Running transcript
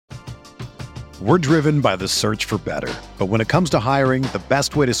We're driven by the search for better. But when it comes to hiring, the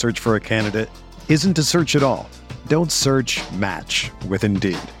best way to search for a candidate isn't to search at all. Don't search, match with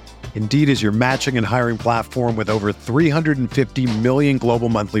Indeed. Indeed is your matching and hiring platform with over 350 million global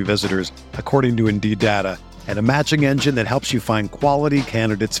monthly visitors, according to Indeed data, and a matching engine that helps you find quality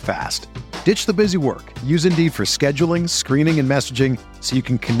candidates fast. Ditch the busy work. Use Indeed for scheduling, screening, and messaging so you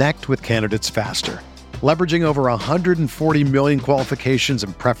can connect with candidates faster. Leveraging over 140 million qualifications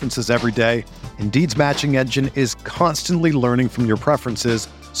and preferences every day, Indeed's matching engine is constantly learning from your preferences,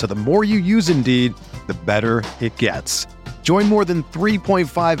 so the more you use Indeed, the better it gets. Join more than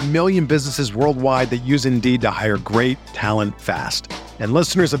 3.5 million businesses worldwide that use Indeed to hire great talent fast. And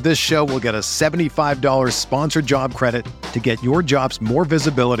listeners of this show will get a $75 sponsored job credit to get your jobs more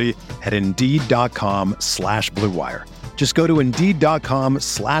visibility at Indeed.com/Blue Wire. Just go to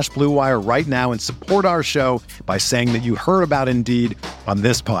Indeed.com/Blue Wire right now and support our show by saying that you heard about Indeed on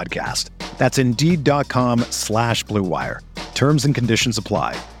this podcast. That's Indeed.com/Blue Wire. Terms and conditions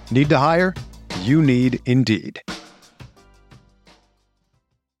apply. Need to hire? You need Indeed.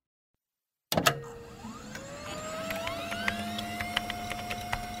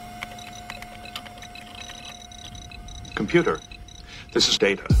 Computer, this is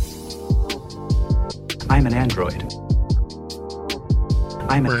Data. I'm an android.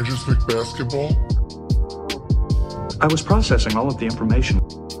 I'm Rangers McBasketball. I was processing all of the information.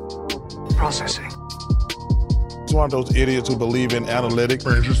 Processing. It's one of those idiots who believe in analytics.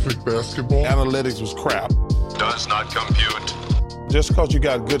 Rangers McBasketball. Analytics was crap. Does not compute. Just because you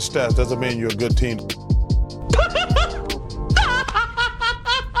got good stats doesn't mean you're a good team.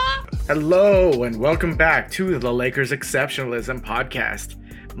 Hello, and welcome back to the Lakers Exceptionalism Podcast.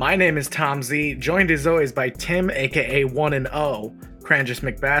 My name is Tom Z, joined as always by Tim, aka 1-0, Cranjus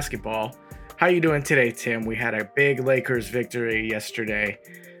McBasketball. How you doing today, Tim? We had a big Lakers victory yesterday,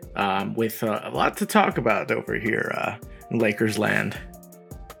 with a lot to talk about over here in Lakers land.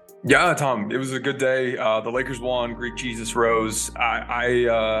 Yeah, Tom, it was a good day. The Lakers won. Greek Jesus rose.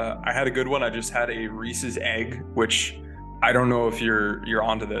 I had a good one. I just had a Reese's egg, which I don't know if you're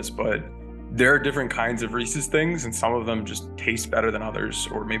onto this, but there are different kinds of Reese's things, and some of them just taste better than others,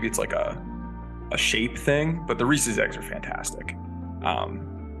 or maybe it's like a shape thing. But the Reese's eggs are fantastic.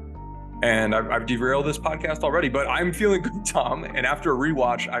 And I've derailed this podcast already, but I'm feeling good, Tom. And after a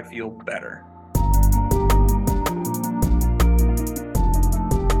rewatch, I feel better.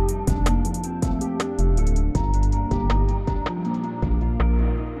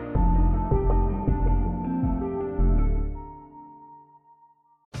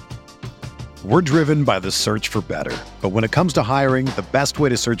 We're driven by the search for better. But when it comes to hiring, the best way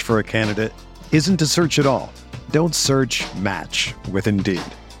to search for a candidate isn't to search at all. Don't search, match with Indeed.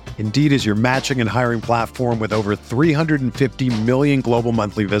 Indeed is your matching and hiring platform with over 350 million global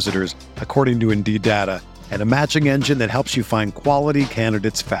monthly visitors, according to Indeed data, and a matching engine that helps you find quality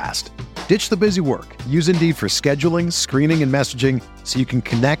candidates fast. Ditch the busy work. Use Indeed for scheduling, screening, and messaging so you can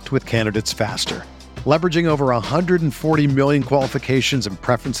connect with candidates faster. Leveraging over 140 million qualifications and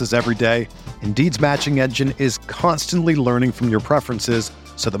preferences every day, Indeed's matching engine is constantly learning from your preferences,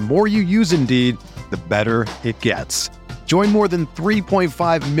 so the more you use Indeed, the better it gets. Join more than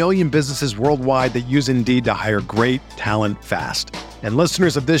 3.5 million businesses worldwide that use Indeed to hire great talent fast. And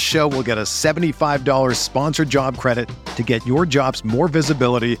listeners of this show will get a $75 sponsored job credit to get your jobs more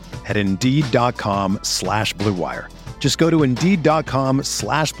visibility at Indeed.com/Blue Wire. Just go to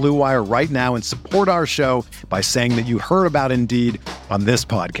Indeed.com/Blue Wire right now and support our show by saying that you heard about Indeed on this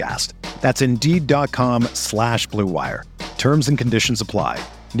podcast. That's Indeed.com/Blue Wire. Terms and conditions apply.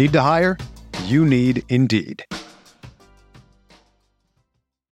 Need to hire? You need Indeed.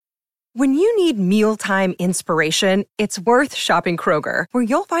 When you need mealtime inspiration, it's worth shopping Kroger, where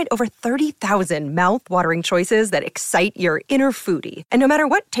you'll find over 30,000 mouth-watering choices that excite your inner foodie. And no matter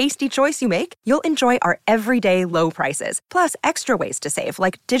what tasty choice you make, you'll enjoy our everyday low prices, plus extra ways to save,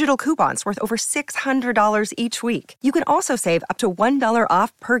 like digital coupons worth over $600 each week. You can also save up to $1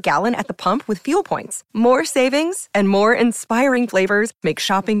 off per gallon at the pump with fuel points. More savings and more inspiring flavors make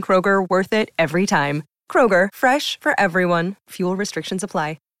shopping Kroger worth it every time. Kroger, fresh for everyone. Fuel restrictions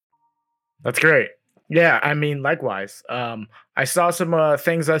apply. That's great. Yeah, I mean, likewise. I saw some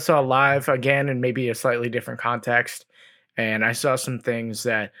things I saw live again in maybe a slightly different context. And I saw some things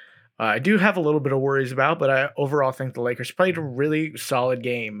that I do have a little bit of worries about, but I overall think the Lakers played a really solid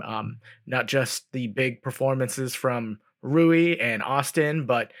game. Not just the big performances from Rui and Austin,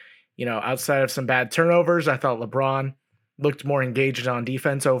 but, you know, outside of some bad turnovers, I thought LeBron looked more engaged on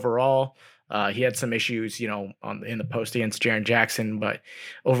defense overall. He had some issues, you know, in the post against Jaren Jackson, but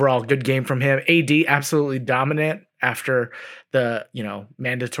overall good game from him. AD absolutely dominant after the,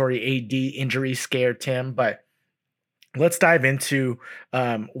 mandatory AD injury scared Tim. But let's dive into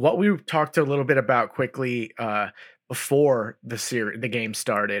what we talked a little bit about quickly before the game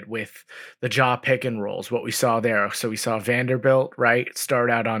started with the Ja pick and rolls, what we saw there. So we saw Vanderbilt, right,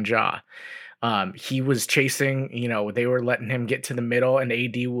 start out on Ja. He was chasing, they were letting him get to the middle, and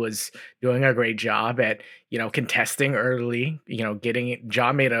AD was doing a great job at, contesting early,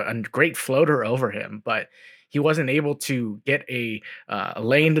 Ja made a great floater over him, but he wasn't able to get a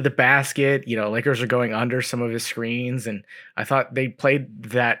lane to the basket. Lakers are going under some of his screens, and I thought they played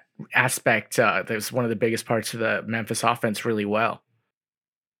that aspect. That was one of the biggest parts of the Memphis offense really well.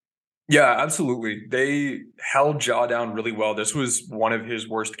 Yeah, absolutely. They held Ja down really well. This was one of his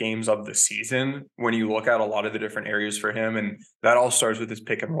worst games of the season when you look at a lot of the different areas for him, and that all starts with his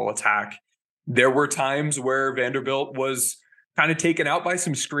pick and roll attack. There were times where Vanderbilt was kind of taken out by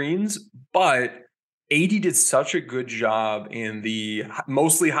some screens, but AD did such a good job in the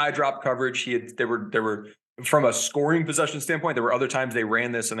mostly high drop coverage. There were from a scoring possession standpoint, there were other times they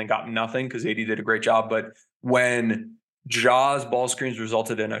ran this and then got nothing because AD did a great job. But when Ja's ball screens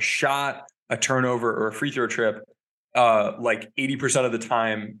resulted in a shot, a turnover, or a free throw trip, like 80% of the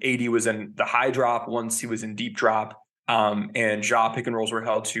time, AD was in the high drop once he was in deep drop. And Ja pick and rolls were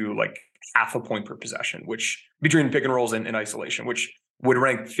held to like half a point per possession, which between pick and rolls and isolation, which would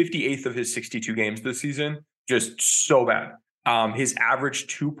rank 58th of his 62 games this season. Just so bad. His average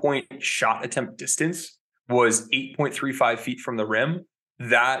 2-point shot attempt distance was 8.35 feet from the rim.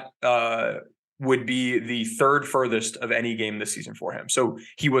 That would be the third furthest of any game this season for him. So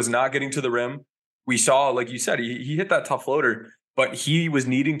he was not getting to the rim. We saw, like you said, he hit that tough floater, but he was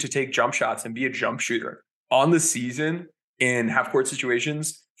needing to take jump shots and be a jump shooter. On the season, in half-court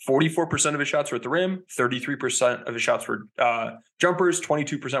situations, 44% of his shots were at the rim, 33% of his shots were jumpers,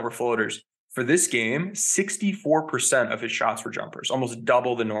 22% were floaters. For this game, 64% of his shots were jumpers, almost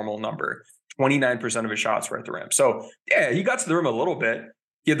double the normal number. 29% of his shots were at the rim. So, yeah, he got to the rim a little bit.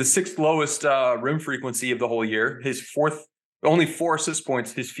 He had the sixth lowest rim frequency of the whole year. Only 4 assist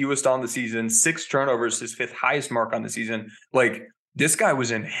points, his fewest on the season. 6 turnovers, his 5th highest mark on the season. Like, this guy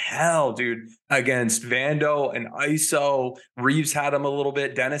was in hell, dude, against Vando and ISO. Reeves had him a little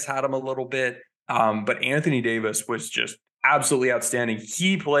bit. Dennis had him a little bit. But Anthony Davis was just absolutely outstanding.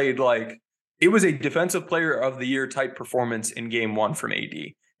 He played like it was a defensive player of the year type performance in game 1 from AD.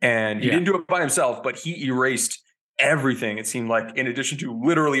 And he didn't do it by himself, but he erased everything, it seemed like, in addition to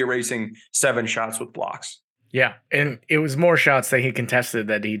literally erasing 7 shots with blocks. Yeah, and it was more shots that he contested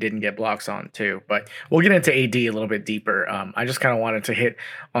that he didn't get blocks on too. But we'll get into AD a little bit deeper. I just kind of wanted to hit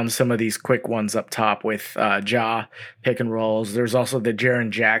on some of these quick ones up top with Ja pick and rolls. There's also the Jaren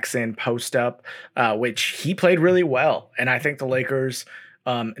Jackson post up, which he played really well. And I think the Lakers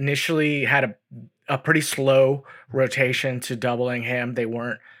initially had a pretty slow rotation to doubling him. They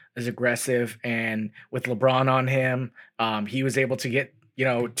weren't as aggressive, and with LeBron on him, he was able to get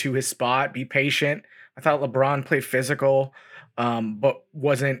to his spot, be patient. I thought LeBron played physical, but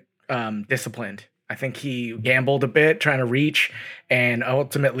wasn't disciplined. I think he gambled a bit trying to reach, and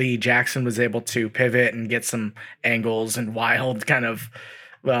ultimately Jackson was able to pivot and get some angles and wild kind of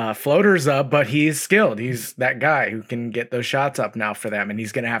floaters up, but he's skilled. He's that guy who can get those shots up now for them, and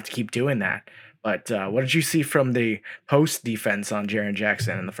he's going to have to keep doing that. But what did you see from the post defense on Jaren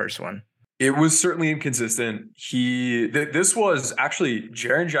Jackson in the first one? It was certainly inconsistent. This was actually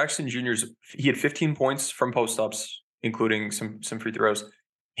Jaren Jackson Jr.'s. He had 15 points from post-ups, including some free throws.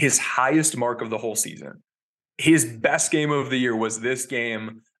 His highest mark of the whole season. His best game of the year was this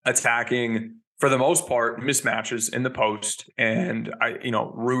game, attacking, for the most part, mismatches in the post. And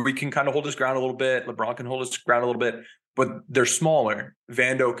Rui can kind of hold his ground a little bit. LeBron can hold his ground a little bit, but they're smaller.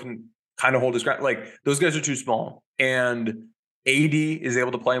 Vando can kind of hold his ground. Like, those guys are too small. And AD is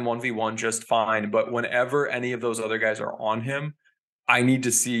able to play him 1v1 just fine, but whenever any of those other guys are on him, I need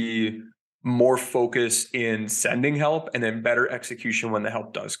to see more focus in sending help and then better execution when the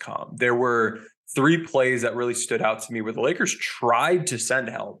help does come. There were 3 plays that really stood out to me where the Lakers tried to send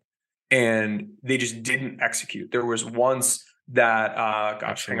help and they just didn't execute. There was once that,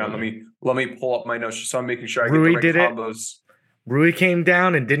 hang on, let me pull up my notes just so I'm making sure I Rui get the right combos. Rui came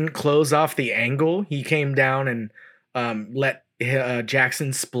down and didn't close off the angle. He came down and let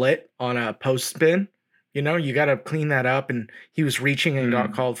Jackson split on a post spin. You got to clean that up, and he was reaching and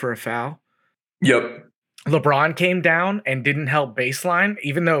got called for a foul. Yep. LeBron came down and didn't help baseline,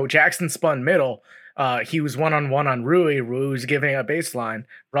 even though Jackson spun middle. He was one-on-one on Rui. Rui was giving a baseline.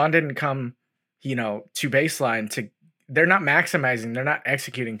 LeBron didn't come, to baseline. They're not maximizing. They're not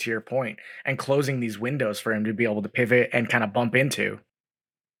executing, to your point, and closing these windows for him to be able to pivot and kind of bump into.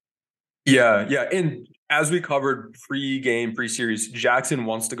 Yeah. And as we covered pre-series, Jackson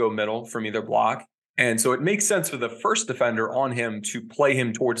wants to go middle from either block. And so it makes sense for the first defender on him to play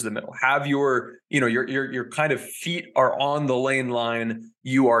him towards the middle. Have your kind of feet are on the lane line.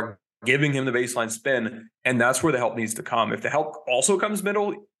 You are giving him the baseline spin, and that's where the help needs to come. If the help also comes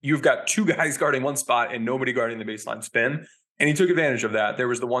middle, you've got two guys guarding one spot and nobody guarding the baseline spin. And he took advantage of that. There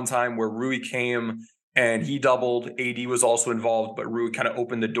was the one time where Rui came and he doubled. AD was also involved, but Rui kind of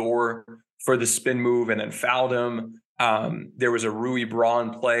opened the door for the spin move and then fouled him. There was a Rui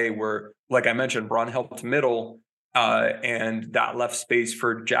Braun play where, like I mentioned, Braun helped middle, and that left space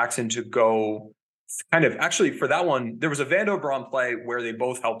for Jackson to go kind of, actually for that one, there was a Vando Braun play where they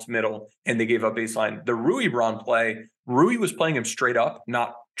both helped middle and they gave up baseline. The Rui Braun play, Rui was playing him straight up,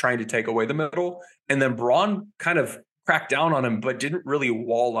 not trying to take away the middle. And then Braun kind of cracked down on him, but didn't really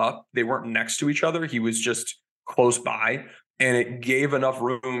wall up. They weren't next to each other. He was just close by. And it gave enough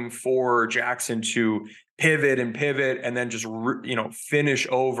room for Jackson to pivot and then just, finish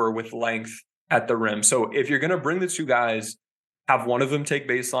over with length at the rim. So if you're going to bring the two guys, have one of them take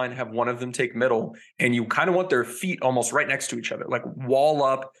baseline, have one of them take middle, and you kind of want their feet almost right next to each other, like wall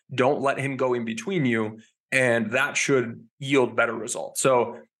up, don't let him go in between you. And that should yield better results.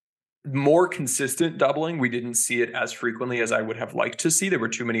 So more consistent doubling. We didn't see it as frequently as I would have liked to see. There were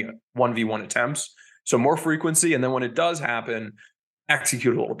too many 1v1 attempts. So more frequency. And then when it does happen,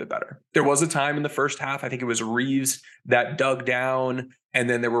 execute a little bit better. There was a time in the first half, I think it was Reeves that dug down, and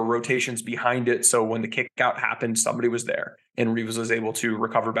then there were rotations behind it. So when the kick out happened, somebody was there and Reeves was able to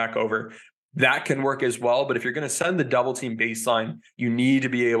recover back over. That can work as well. But if you're going to send the double team baseline, you need to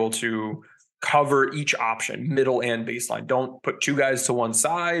be able to cover each option, middle and baseline. Don't put two guys to one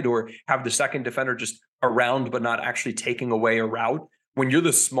side or have the second defender just around, but not actually taking away a route. When you're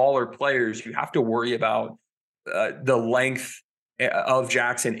the smaller players, you have to worry about the length of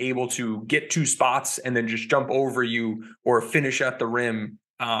Jackson able to get two spots and then just jump over you or finish at the rim.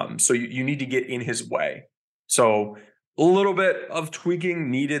 So you need to get in his way. So a little bit of tweaking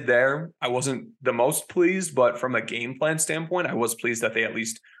needed there. I wasn't the most pleased, but from a game plan standpoint, I was pleased that they at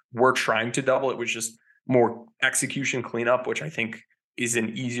least were trying to double. It was just more execution cleanup, which I think is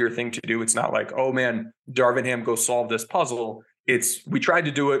an easier thing to do. It's not like, oh man, Darvin Ham, go solve this puzzle. It's, we tried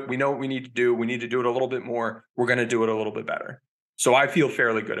to do it. We know what we need to do. We need to do it a little bit more. We're going to do it a little bit better. So I feel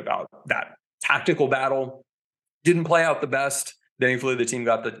fairly good about that. Tactical battle didn't play out the best. Thankfully, the team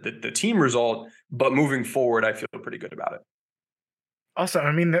got the team result, but moving forward, I feel pretty good about it. Also,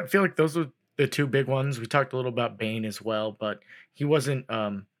 I mean, I feel like those are the two big ones. We talked a little about Bane as well, but he wasn't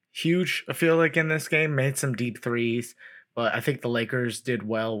huge, I feel like, in this game. Made some deep threes, but I think the Lakers did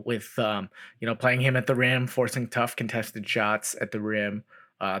well with, playing him at the rim, forcing tough contested shots at the rim.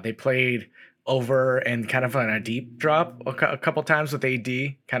 They played over and kind of on a deep drop a couple times with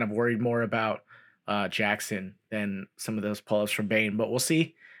AD, kind of worried more about Jackson than some of those pull-ups from Bane. But we'll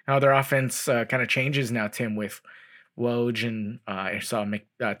see how their offense kind of changes now, Tim, with Woj, and I saw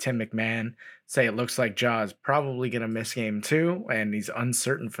Tim McMahon say it looks like Ja is probably going to miss game 2, and he's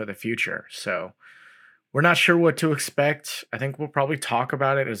uncertain for the future. So we're not sure what to expect. I think we'll probably talk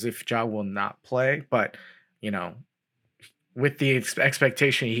about it as if Ja will not play, but, with the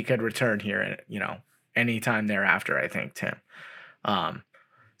expectation he could return here, anytime thereafter, I think, Tim.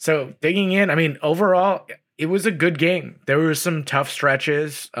 So digging in, I mean, overall, it was a good game. There were some tough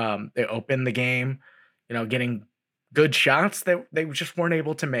stretches. They opened the game, getting good shots that they just weren't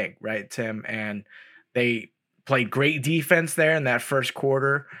able to make, right, Tim? And they played great defense there in that first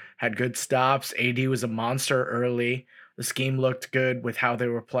quarter, had good stops. AD was a monster early. The scheme looked good with how they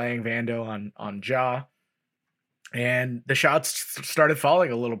were playing Vando on Ja. And the shots started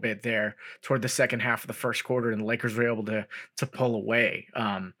falling a little bit there toward the second half of the first quarter, and the Lakers were able to pull away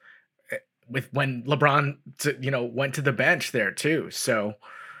with when LeBron went to the bench there too. So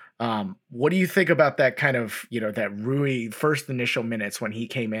what do you think about that kind of, that Rui first initial minutes when he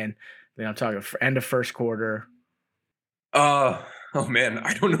came in? I'm talking end of first quarter. Oh man,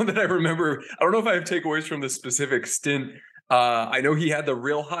 I don't know that I remember. I don't know if I have takeaways from the specific stint. I know he had the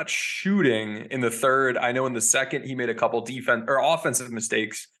real hot shooting in the third. I know in the second he made a couple defense or offensive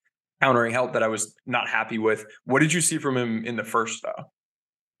mistakes, countering help that I was not happy with. What did you see from him in the first though?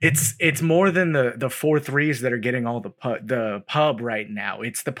 It's more than the 4 threes that are getting all the pub right now.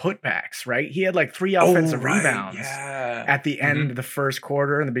 It's the putbacks, right? He had like 3 offensive rebounds at the end of the first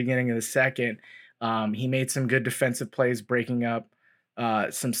quarter and the beginning of the second. He made some good defensive plays, breaking up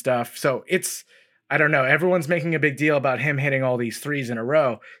some stuff. So I don't know. Everyone's making a big deal about him hitting all these threes in a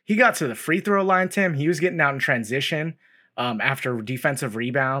row. He got to the free throw line, Tim. He was getting out in transition after defensive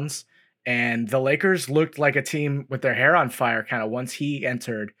rebounds And the Lakers looked like a team with their hair on fire kind of once he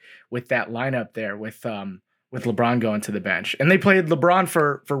entered with that lineup there with LeBron going to the bench. And they played LeBron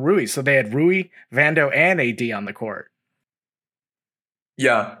for Rui. So they had Rui, Vando, and AD on the court.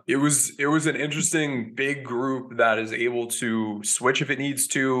 Yeah, it was an interesting big group that is able to switch if it needs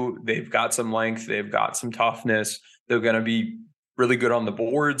to. They've got some length, they've got some toughness. They're going to be really good on the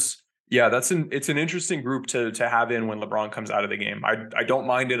boards. Yeah, it's an interesting group to have in when LeBron comes out of the game. I don't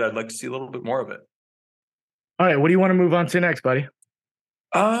mind it. I'd like to see a little bit more of it. All right, what do you want to move on to next, buddy?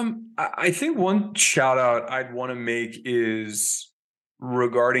 I think one shout out I'd want to make is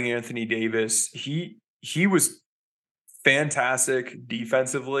regarding Anthony Davis. He was fantastic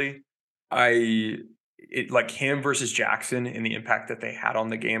defensively. Like him versus Jackson and the impact that they had on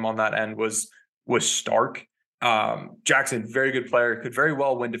the game on that end was stark. Jackson, very good player, could very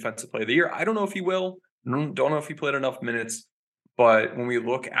well win Defensive Player of the Year. I don't know if he will. Don't know if he played enough minutes. But when we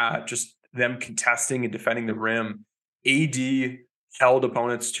look at just them contesting and defending the rim, AD held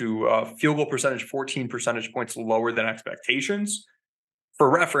opponents to field goal percentage 14 percentage points lower than expectations. For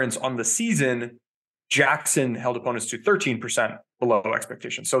reference, on the season, Jackson held opponents to 13% below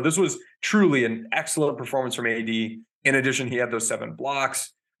expectations. So this was truly an excellent performance from AD. In addition, he had those 7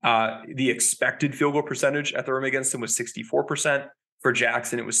 blocks. The expected field goal percentage at the rim against him was 64%. For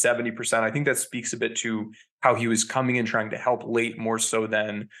Jackson, it was 70%. I think that speaks a bit to how he was coming in trying to help late more so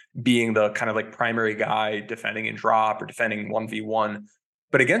than being the kind of like primary guy defending in drop or defending 1v1.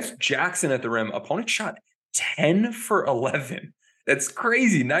 But against Jackson at the rim, opponent shot 10 for 11. That's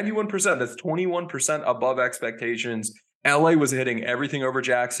crazy. 91%. That's 21% above expectations. LA was hitting everything over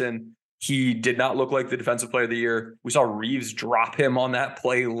Jackson. He did not look like the Defensive Player of the Year. We saw Reeves drop him on that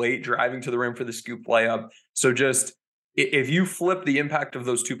play late, driving to the rim for the scoop layup. So just if you flip the impact of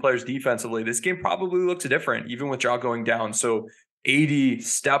those two players defensively, this game probably looks different, even with Ja going down. So AD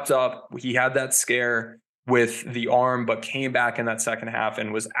stepped up. He had that scare with the arm, but came back in that second half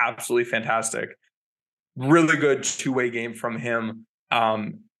and was absolutely fantastic. Really good two-way game from him.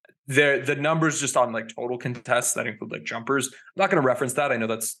 The numbers just on like total contests that include like jumpers. I'm not going to reference that. I know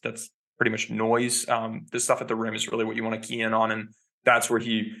that's pretty much noise. The stuff at the rim is really what you want to key in on, and that's where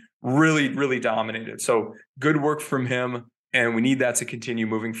he really, really dominated. So good work from him, and we need that to continue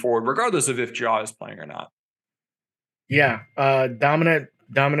moving forward, regardless of if Ja is playing or not. Yeah, dominant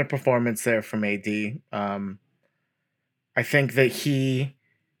performance there from AD. I think that he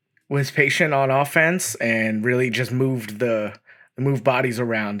was patient on offense and really just moved bodies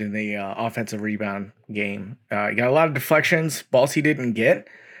around in the offensive rebound game. He got a lot of deflections, balls he didn't get,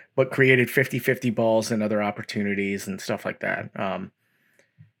 but created 50-50 balls and other opportunities and stuff like that.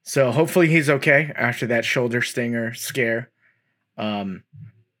 So hopefully he's okay after that shoulder stinger scare.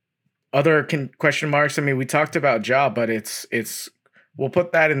 Other question marks. I mean, we talked about Ja, but it's we'll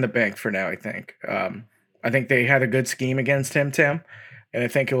put that in the bank for now. I think they had a good scheme against him, Tim, and I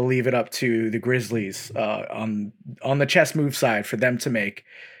think it will leave it up to the Grizzlies on the chess move side for them to make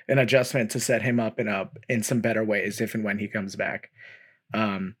an adjustment to set him up in some better ways if and when he comes back.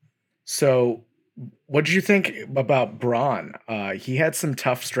 So what did you think about Bron? He had some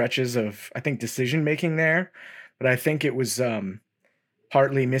tough stretches of, I think, decision-making there, but I think it was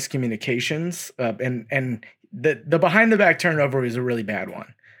partly miscommunications. And the behind-the-back turnover was a really bad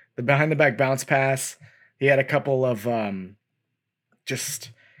one. The behind-the-back bounce pass, he had a couple of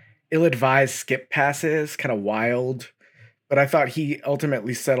just ill-advised skip passes, kind of wild. But I thought he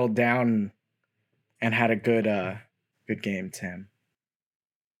ultimately settled down and had a good game, Tim.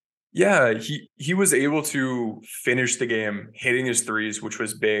 Yeah, he was able to finish the game hitting his threes, which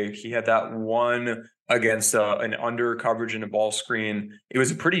was big. He had that one against an under coverage in a ball screen. It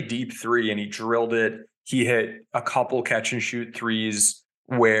was a pretty deep three, and he drilled it. He hit a couple catch and shoot threes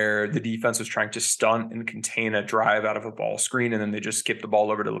where the defense was trying to stunt and contain a drive out of a ball screen, and then they just skipped the ball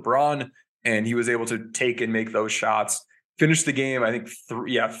over to LeBron, and he was able to take and make those shots. Finished the game, I think,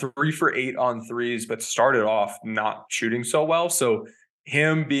 3 for 8 on threes, but started off not shooting so well. So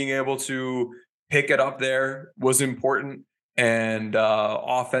him being able to pick it up there was important. And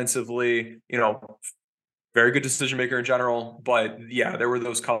offensively, very good decision maker in general. But yeah, there were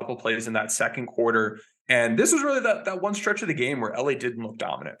those couple plays in that second quarter. And this was really that one stretch of the game where LA didn't look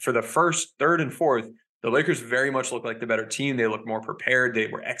dominant. For the first, third, and fourth, the Lakers very much looked like the better team. They looked more prepared. They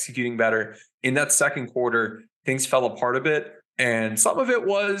were executing better. In that second quarter, things fell apart a bit. And some of it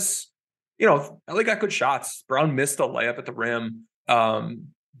was, LA got good shots. Brown missed a layup at the rim.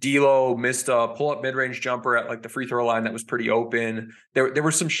 D'Lo missed a pull-up mid-range jumper at like the free throw line that was pretty open. There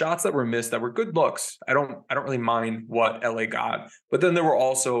were some shots that were missed that were good looks. I don't really mind what LA got, but then there were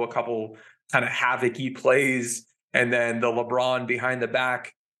also a couple kind of havoc-y plays, and then the LeBron behind the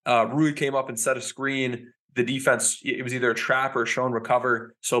back Rui came up and set a screen. The defense, it was either a trap or a show and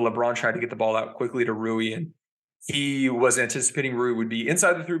recover. So LeBron tried to get the ball out quickly to Rui, and he was anticipating Rui would be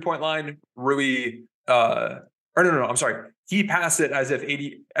inside the 3-point line. I'm sorry. He passed it as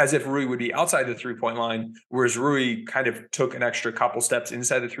if Rui would be outside the 3-point line, whereas Rui kind of took an extra couple steps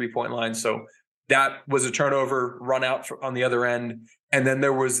inside the 3-point line. So that was a turnover, run out on the other end. And then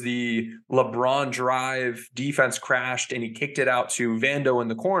there was the LeBron drive, defense crashed, and he kicked it out to Vando in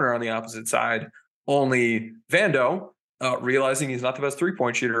the corner on the opposite side. Only Vando, realizing he's not the best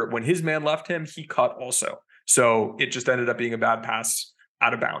 3-point shooter, when his man left him, he cut also. So it just ended up being a bad pass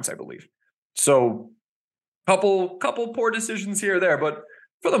out of bounds, I believe. So couple poor decisions here or there, but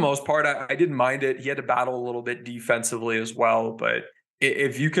for the most part, I didn't mind it. He had to battle a little bit defensively as well, but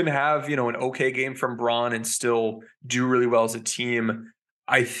if you can have, an okay game from Bron and still do really well as a team,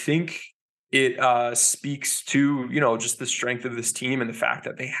 I think it speaks to, just the strength of this team and the fact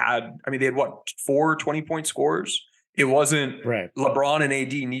that they had 4 20-point scorers. It wasn't right. LeBron and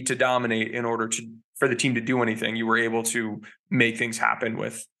AD need to dominate in order for the team to do anything. You were able to make things happen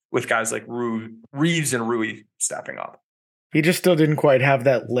with guys like Reeves and Rui stepping up. He just still didn't quite have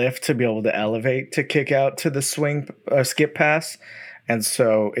that lift to be able to elevate to kick out to the swing skip pass. And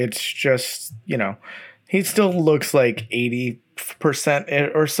so it's just, he still looks like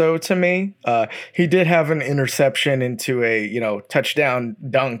 80% or so to me. He did have an interception into a, touchdown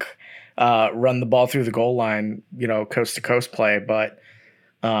dunk, run the ball through the goal line, coast to coast play, but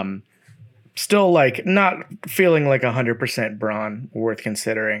still like not feeling like 100% Bron worth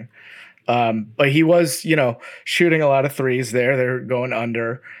considering. But he was, shooting a lot of threes there. They're going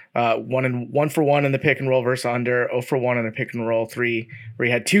under 1 for 1 in the pick and roll versus under 0 for 1 in the pick and roll 3, where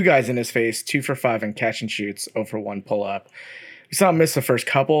he had 2 guys in his face, 2 for 5 in catch and shoots, 0 for 1 pull up. We saw him miss the first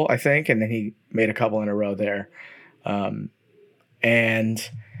couple, I think, and then he made a couple in a row there. And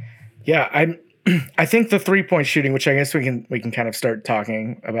yeah, I think the 3-point shooting, which I guess we can kind of start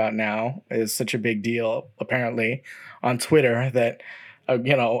talking about now, is such a big deal apparently on Twitter that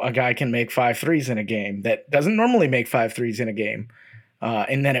a guy can make 5 threes in a game that doesn't normally make 5 threes in a game,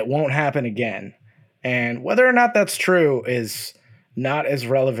 and then it won't happen again. And whether or not that's true is not as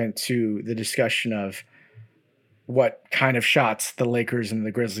relevant to the discussion of what kind of shots the Lakers and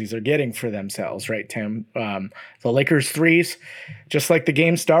the Grizzlies are getting for themselves, right, Tim? The Lakers threes, just like the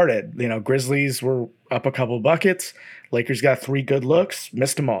game started, Grizzlies were up a couple buckets. Lakers got 3 good looks,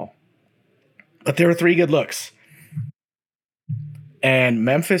 missed them all. But there were 3 good looks. And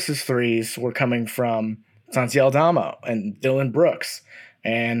Memphis's threes were coming from Santi Aldama and Dylan Brooks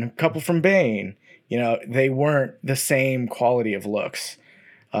and a couple from Bane. They weren't the same quality of looks.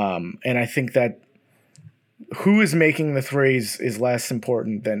 And I think that who is making the threes is less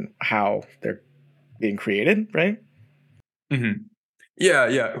important than how they're being created, right? Mm-hmm.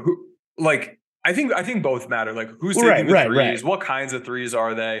 Yeah. I think both matter. Like, who's taking the threes? Right. What kinds of threes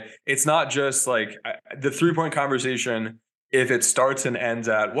are they? It's not just like the 3-point conversation. If it starts and ends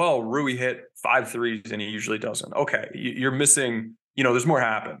at, well, Rui hit 5 threes and he usually doesn't. Okay, you're missing. There's more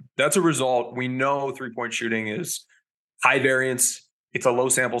happen. That's a result. We know 3-point shooting is high variance. It's a low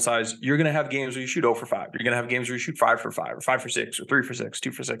sample size. You're going to have games where you shoot 0 for 5. You're going to have games where you shoot 5 for 5 or 5 for 6 or 3 for 6,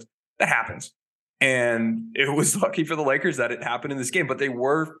 2 for 6. That happens. And it was lucky for the Lakers that it happened in this game, but they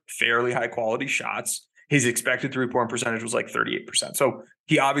were fairly high quality shots. His expected 3-point percentage was like 38%. So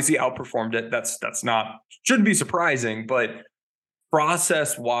he obviously outperformed it. That's shouldn't be surprising, but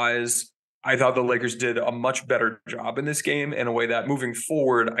process wise, I thought the Lakers did a much better job in this game in a way that moving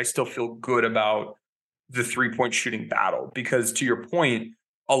forward, I still feel good about the 3-point shooting battle, because to your point,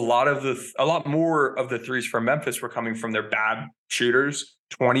 a lot more of the threes from Memphis were coming from their bad shooters.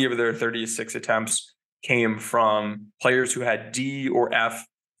 20 of their 36 attempts came from players who had D or F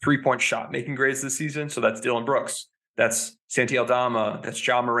 3-point shot making grades this season. So that's Dylan Brooks, that's Santi Aldama, that's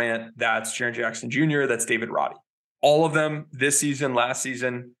Ja Morant, that's Jaren Jackson Jr., that's David Roddy. All of them this season, last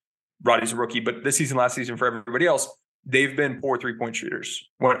season, Roddy's a rookie, but this season, last season for everybody else, they've been poor 3-point shooters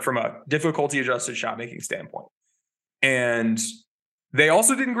from a difficulty adjusted shot making standpoint. And they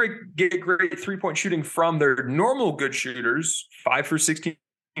also didn't get great 3-point shooting from their normal good shooters, 5 for 16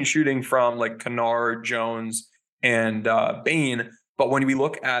 shooting from like Kennard, Jones, and Bane. But when we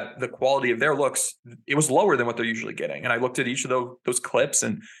look at the quality of their looks, it was lower than what they're usually getting. And I looked at each of those clips,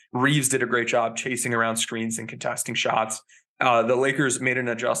 and Reeves did a great job chasing around screens and contesting shots. The Lakers made an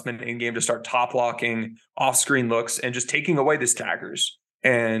adjustment in game to start top locking off-screen looks and just taking away the staggers.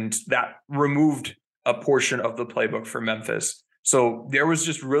 And that removed a portion of the playbook for Memphis. So there was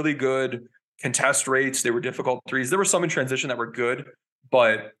just really good contest rates. They were difficult threes. There were some in transition that were good,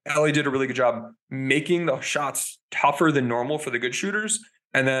 but LA did a really good job making the shots tougher than normal for the good shooters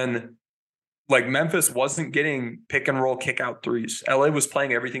And then like Memphis wasn't getting pick and roll kick out threes. LA was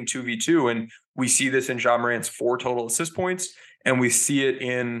playing everything 2v2. And we see this in Ja Morant's 4 total assist points. And we see it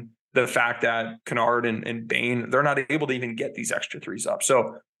in the fact that Kennard and Bane, they're not able to even get these extra threes up.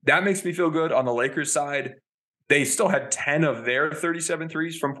 So that makes me feel good. On the Lakers side, they still had 10 of their 37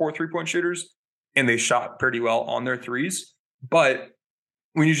 threes from 4 3-point shooters, and they shot pretty well on their threes. But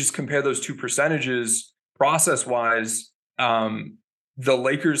when you just compare those two percentages process-wise, the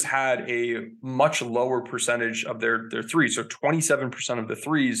Lakers had a much lower percentage of their threes. So 27% of the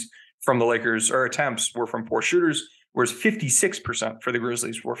threes from the Lakers or attempts were from poor shooters, whereas 56% for the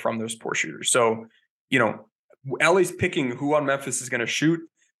Grizzlies were from those poor shooters. So, LA's picking who on Memphis is going to shoot.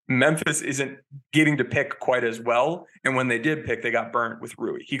 Memphis isn't getting to pick quite as well. And when they did pick, they got burnt with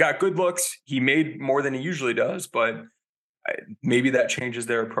Rui. He got good looks. He made more than he usually does, but maybe that changes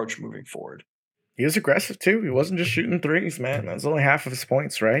their approach moving forward. He was aggressive too. He wasn't just shooting threes, man. That was only half of his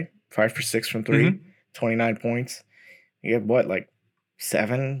points, right? 5 for 6 from 3, 29 points. He had what, like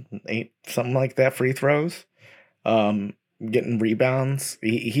 7, 8, something like that free throws. Getting rebounds.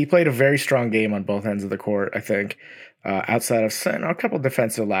 He played a very strong game on both ends of the court, I think, outside of a couple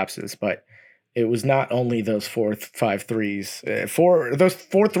defensive lapses, but it was not only those 4-5 threes. Those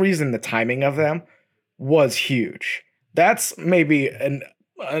 4 threes and the timing of them was huge. That's maybe an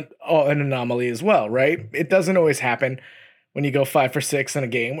anomaly as well, right? It doesn't always happen when you go 5 for 6 in a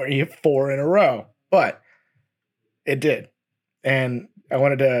game where you have 4 in a row, but it did. And I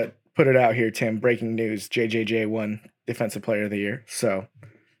wanted to put it out here, Tim. Breaking news: JJJ won Defensive Player of the Year. So,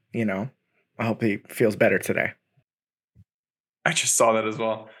 I hope he feels better today. I just saw that as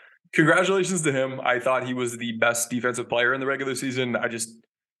well. Congratulations to him. I thought he was the best defensive player in the regular season.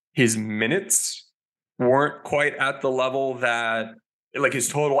 His minutes weren't quite at the level that, like, his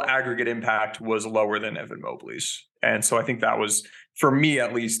total aggregate impact was lower than Evan Mobley's. And so I think that was, for me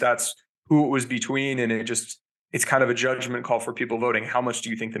at least, that's who it was between. And it's kind of a judgment call for people voting. How much do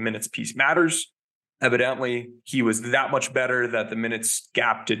you think the minutes piece matters? Evidently, he was that much better that the minutes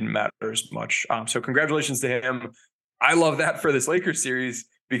gap didn't matter as much. So congratulations to him. I love that for this Lakers series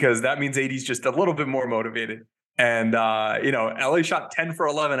because that means AD's just a little bit more motivated. And, LA shot 10 for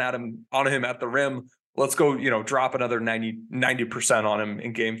 11 on him at the rim. Let's go, drop another 90% on him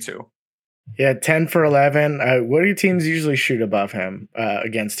in game 2. Yeah, 10 for 11. What do teams usually shoot above him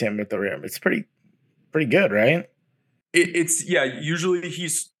against him at the rim? It's pretty good, right? Usually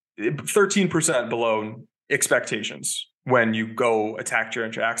he's 13% below expectations when you go attack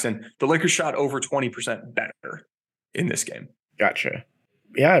Jaren Jackson. The Lakers shot over 20% better in this game. Gotcha.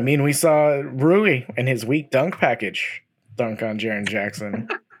 Yeah, I mean, we saw Rui and his weak dunk package dunk on Jaren Jackson.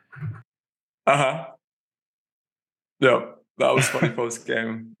 Uh-huh. Yep, that was funny post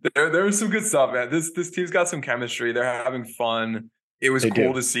game. There was some good stuff, man. This team's got some chemistry. They're having fun. It was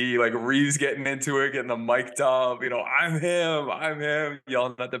cool to see, like, Reeves getting into it, getting the mic'd up. I'm him,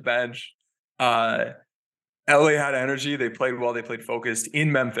 yelling at the bench. LA had energy. They played well. They played focused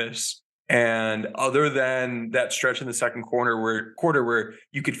in Memphis. And other than that stretch in the second quarter where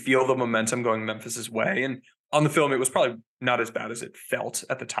you could feel the momentum going Memphis's way, and on the film, it was probably not as bad as it felt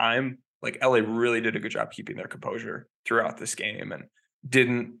at the time. Like, LA really did a good job keeping their composure throughout this game and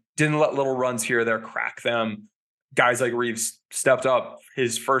didn't let little runs here or there crack them. Guys like Reeves stepped up,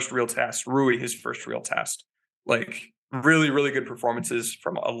 his first real test. Rui, his first real test. Like, really, really good performances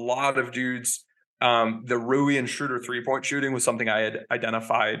from a lot of dudes. The Rui and Schroeder 3-point shooting was something I had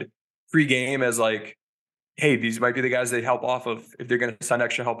identified pre-game as, like, hey, these might be the guys they help off of if they're going to send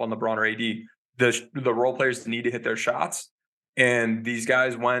extra help on LeBron or AD. The role players need to hit their shots. And these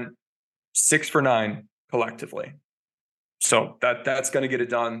guys went 6 for 9 collectively. So that's going to get it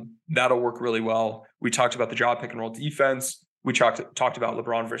done. That'll work really well. We talked about the job pick and roll defense. We talked about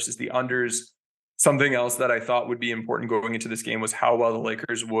LeBron versus the unders. Something else that I thought would be important going into this game was how well the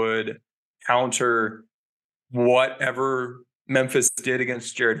Lakers would counter whatever Memphis did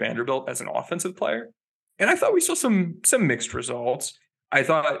against Jared Vanderbilt as an offensive player. And I thought we saw some mixed results. I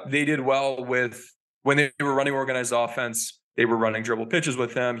thought they did well with when they were running organized offense. They were running dribble pitches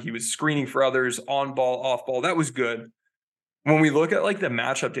with him. He was screening for others, on ball, off ball. That was good. When we look at, like, the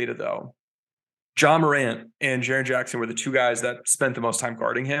matchup data, though, Ja Morant and Jaren Jackson were the two guys that spent the most time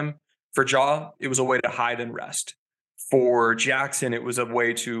guarding him. For Ja, it was a way to hide and rest. For Jackson, it was a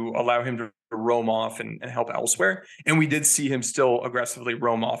way to allow him to roam off and help elsewhere. And we did see him still aggressively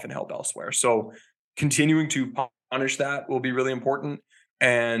roam off and help elsewhere. So continuing to punish that will be really important.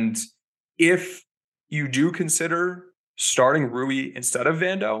 And if you do consider starting Rui instead of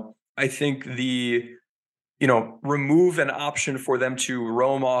Vando, I think remove an option for them to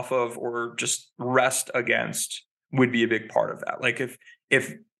roam off of or just rest against would be a big part of that. Like,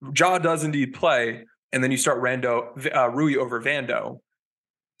 if Ja does indeed play, and then you start Rui over Vando,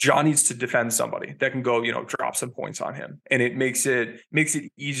 Ja needs to defend somebody that can go, drop some points on him. And it makes it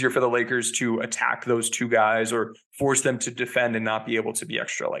easier for the Lakers to attack those two guys or force them to defend and not be able to be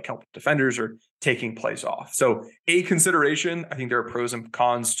extra like help defenders or taking plays off. So a consideration, I think there are pros and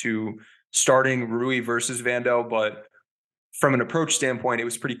cons to starting Rui versus Vando, but from an approach standpoint, it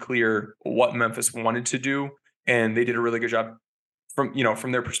was pretty clear what Memphis wanted to do. And they did a really good job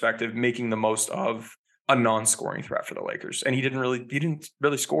from their perspective, making the most of a non-scoring threat for the Lakers. And he didn't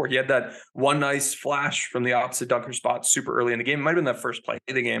really score. He had that one nice flash from the opposite dunker spot super early in the game. It might have been that first play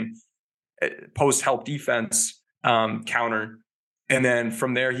of the game, post help defense counter. And then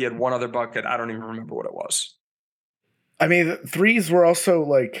from there, he had one other bucket. I don't even remember what it was. I mean, the threes were also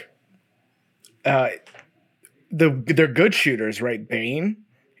like, they're good shooters, right? Bane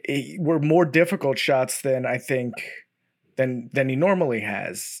were more difficult shots than I think than he normally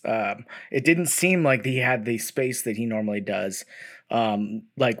has. It didn't seem like he had the space that he normally does.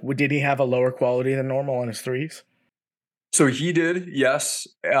 Did he have a lower quality than normal on his threes? So he did, yes.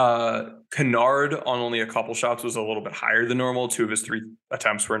 Kennard on only a couple shots was a little bit higher than normal. 2 of his 3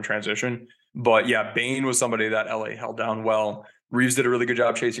 attempts were in transition. But yeah, Bane was somebody that LA held down well. Reeves did a really good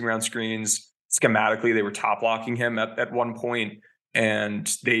job chasing around screens. Schematically, they were top blocking him at one point. And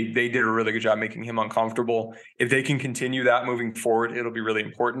they did a really good job making him uncomfortable. If they can continue that moving forward, it'll be really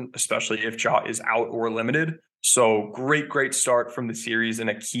important, especially if Ja is out or limited. So great start from the series in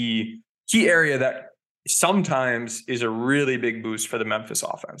a key area that sometimes is a really big boost for the Memphis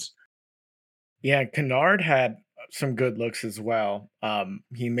offense. Yeah, Kennard had some good looks as well.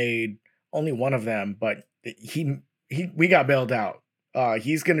 He made only one of them, but we got bailed out.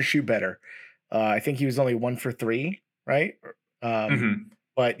 He's going to shoot better. I think he was only 1 for 3, right?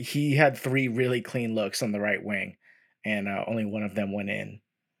 But he had 3 really clean looks on the right wing, and only one of them went in.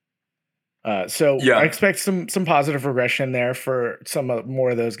 So I expect some positive regression there for some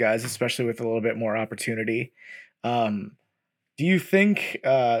more of those guys, especially with a little bit more opportunity. Do you think,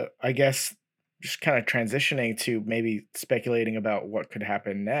 I guess, just kind of transitioning to maybe speculating about what could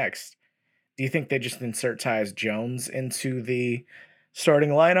happen next, do you think they just insert Tyus Jones into the starting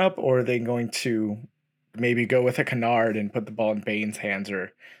lineup, or are they going to maybe go with a Kennard and put the ball in Bane's hands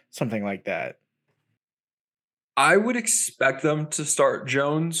or something like that? I would expect them to start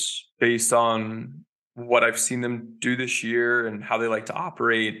Jones based on what I've seen them do this year and how they like to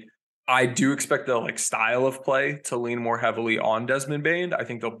operate. I do expect the style of play to lean more heavily on Desmond Bane. I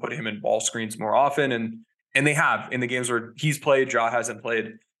think they'll put him in ball screens more often, and they have in the games where he's played, Ja hasn't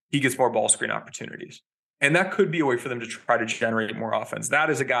played. He gets more ball screen opportunities, and that could be a way for them to try to generate more offense. That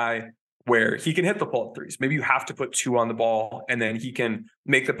is a guy where he can hit the pull-up threes. Maybe you have to put 2 on the ball, and then he can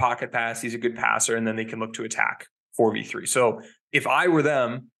make the pocket pass. He's a good passer, and then they can look to attack 4v3. So if I were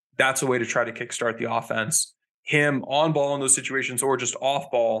them, that's a way to try to kickstart the offense. Him on ball in those situations or just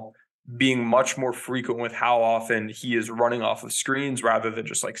off ball, being much more frequent with how often he is running off of screens rather than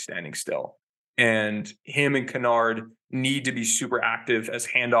just standing still. And him and Kennard need to be super active as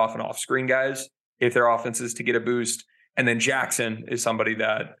handoff and off screen guys if their offense is to get a boost. And then Jackson is somebody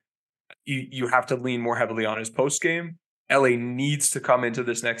that you have to lean more heavily on his post game. LA needs to come into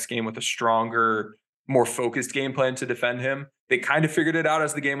this next game with a stronger, more focused game plan to defend him. They kind of figured it out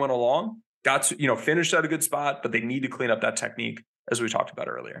as the game went along, got to, finished at a good spot, but they need to clean up that technique as we talked about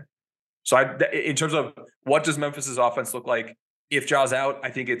earlier. So in terms of what does Memphis's offense look like if Ja's out, I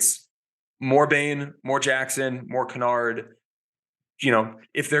think it's more Bane, more Jackson, more Kennard.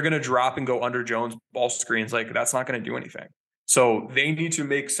 If they're going to drop and go under Jones ball screens, that's not going to do anything. So they need to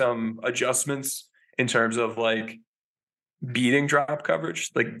make some adjustments in terms of beating drop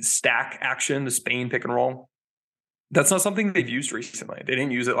coverage, stack action, the Spain pick and roll. That's not something they've used recently. They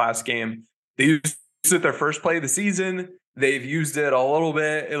didn't use it last game. They used it their first play of the season. They've used it a little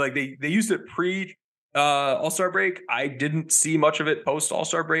bit. They used it pre All-Star break. I didn't see much of it post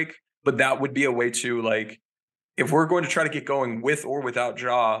All-Star break, but that would be a way to if we're going to try to get going with or without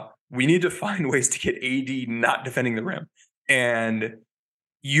Ja, we need to find ways to get AD not defending the rim. And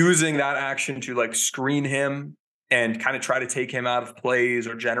using that action to screen him and kind of try to take him out of plays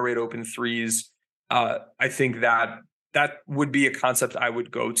or generate open threes. I think that would be a concept I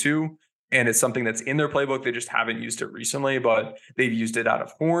would go to. And it's something that's in their playbook. They just haven't used it recently, but they've used it out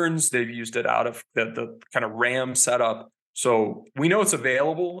of Horns. They've used it out of the kind of Ram setup. So we know it's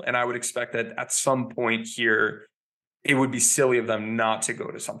available. And I would expect that at some point here, it would be silly of them not to go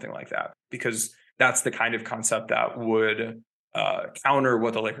to something like that, because that's the kind of concept that would counter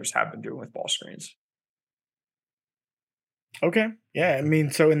what the Lakers have been doing with ball screens. Okay. Yeah. I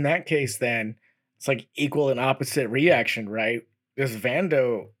mean, so in that case, then it's equal and opposite reaction, right? Does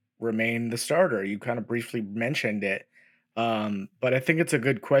Vando remain the starter? You kind of briefly mentioned it, but I think it's a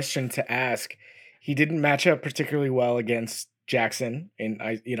good question to ask. He didn't match up particularly well against Jackson in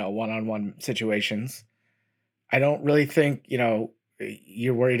one-on-one situations. I don't really think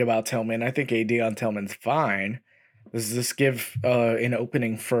you're worried about Tillman. I think AD on Tillman's fine. Does this give an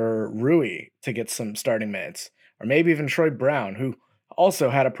opening for Rui to get some starting minutes, or maybe even Troy Brown, who also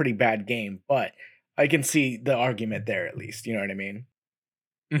had a pretty bad game, but I can see the argument there at least. You know what I mean?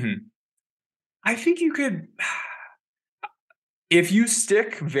 Mhm. I think you could, if you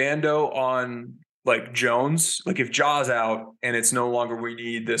stick Vando on like Jones, like if Jaw's out and it's no longer we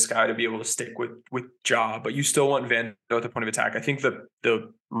need this guy to be able to stick with Jaw, but you still want Vando at the point of attack. I think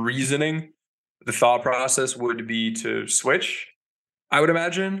the reasoning, the thought process would be to switch. I would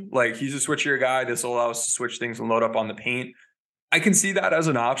imagine like he's a switchier guy. This will allow us to switch things and load up on the paint. I can see that as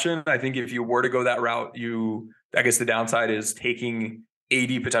an option. I think if you were to go that route, I guess the downside is taking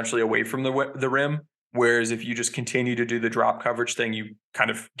AD potentially away from the rim. Whereas if you just continue to do the drop coverage thing, you kind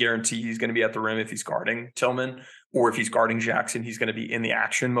of guarantee he's going to be at the rim if he's guarding Tillman, or if he's guarding Jackson, he's going to be in the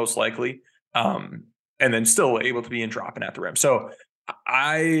action most likely, and then still able to be in dropping at the rim. So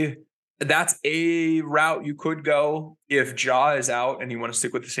that's a route you could go. If Jaw is out and you want to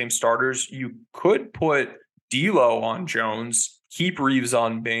stick with the same starters, you could put D'Lo on Jones, keep Reeves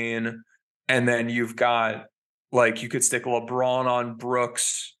on Bane, and then you've got like you could stick LeBron on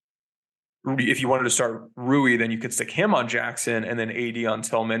Brooks. If you wanted to start Rui, then you could stick him on Jackson and then AD on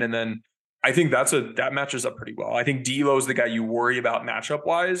Tillman. And then I think that matches up pretty well. I think D'Lo is the guy you worry about matchup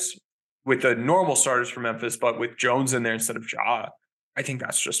wise with the normal starters for Memphis, but with Jones in there instead of Ja, I think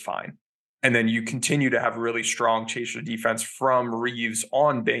that's just fine. And then you continue to have really strong chaser defense from Reeves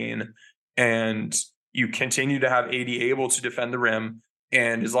on Bane, and you continue to have AD able to defend the rim.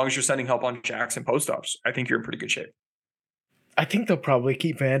 And as long as you're sending help on Jackson post-ups, I think you're in pretty good shape. I think they'll probably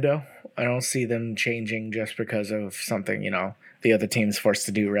keep Vando. I don't see them changing just because of something, the other team's forced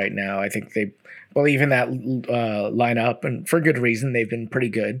to do right now. I think they believe in that lineup, and for good reason. They've been pretty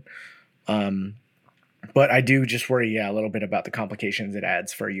good. But I do just worry, a little bit about the complications it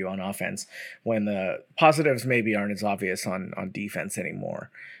adds for you on offense when the positives maybe aren't as obvious on defense anymore.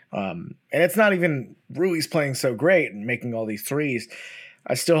 And it's not even Rui's playing so great and making all these threes.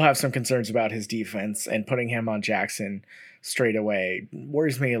 I still have some concerns about his defense, and putting him on Jackson straight away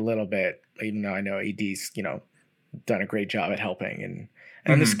worries me a little bit, even though I know AD's, done a great job at helping.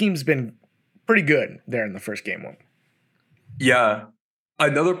 And the scheme's been pretty good there in the first game one. Yeah.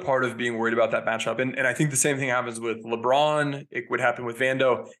 Another part of being worried about that matchup, and I think the same thing happens with LeBron, it would happen with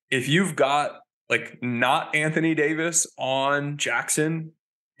Vando. If you've got like not Anthony Davis on Jackson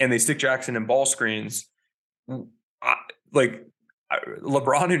and they stick Jackson in ball screens,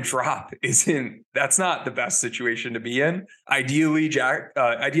 LeBron and drop that's not the best situation to be in. Ideally, AD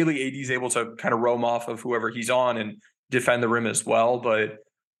is able to kind of roam off of whoever he's on and defend the rim as well. But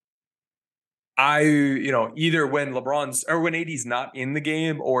either when when AD's not in the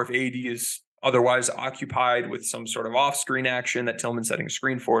game, or if AD is otherwise occupied with some sort of off-screen action that Tillman's setting a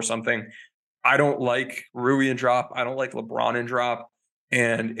screen for or something, I don't like Rui and drop. I don't like LeBron and drop.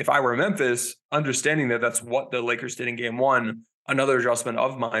 And if I were Memphis, understanding that that's what the Lakers did in game one, another adjustment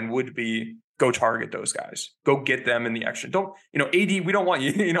of mine would be go target those guys. Go get them in the action. Don't, AD, we don't want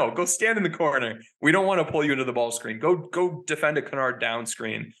you, go stand in the corner. We don't want to pull you into the ball screen. Go defend a Kennard down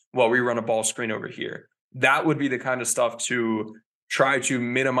screen while we run a ball screen over here. That would be the kind of stuff to try to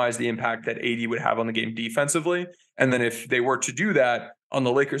minimize the impact that AD would have on the game defensively. And then if they were to do that on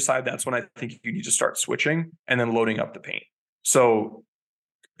the Lakers side, that's when I think you need to start switching and then loading up the paint. So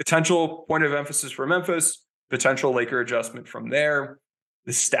potential point of emphasis for Memphis, potential Laker adjustment from there.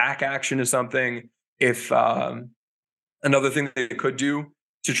 The stack action is something. If another thing they could do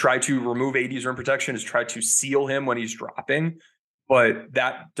to try to remove AD's rim protection is try to seal him when he's dropping, but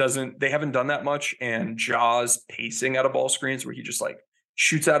they haven't done that much. And Ja's pacing out of ball screens where he just like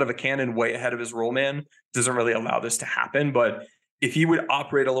shoots out of a cannon way ahead of his roll man doesn't really allow this to happen. But if he would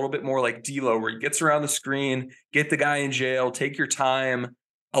operate a little bit more like D'Lo, where he gets around the screen, get the guy in jail, take your time,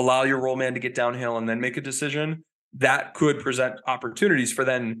 allow your roll man to get downhill and then make a decision, that could present opportunities for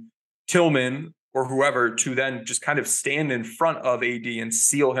then Tillman or whoever to then just kind of stand in front of AD and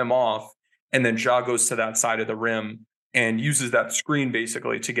seal him off. And then Ja goes to that side of the rim and uses that screen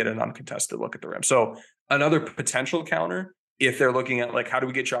basically to get an uncontested look at the rim. So another potential counter, if they're looking at like, how do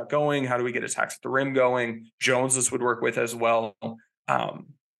we get shot going? How do we get attacks at the rim going? Jones, this would work with as well.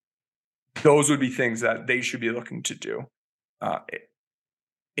 Those would be things that they should be looking to do.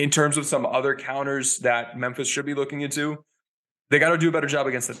 In terms of some other counters that Memphis should be looking into, they got to do a better job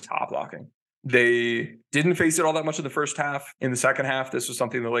against the top blocking. They didn't face it all that much in the first half. In the second half, this was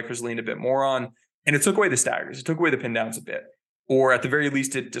something the Lakers leaned a bit more on, and it took away the staggers. It took away the pin downs a bit, or at the very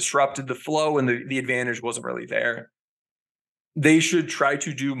least, it disrupted the flow, and the advantage wasn't really there. They should try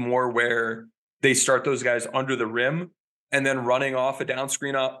to do more where they start those guys under the rim and then running off a down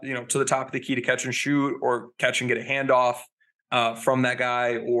screen up, to the top of the key to catch and shoot, or catch and get a handoff from that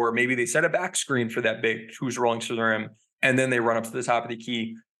guy, or maybe they set a back screen for that big who's rolling to the rim, and then they run up to the top of the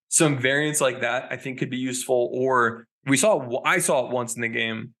key. Some variants like that I think could be useful. Or I saw it once in the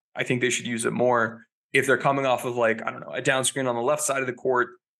game. I think they should use it more if they're coming off of a down screen on the left side of the court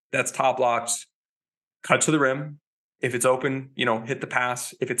that's top locked, cut to the rim. If it's open, hit the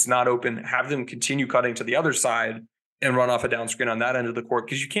pass. If it's not open, have them continue cutting to the other side and run off a down screen on that end of the court,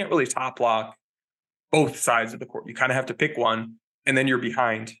 because you can't really top lock both sides of the court. You kind of have to pick one, and then you're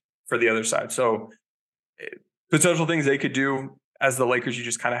behind for the other side. So potential things they could do as the Lakers, you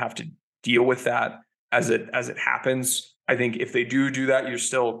just kind of have to deal with that as it happens. I think if they do that, you're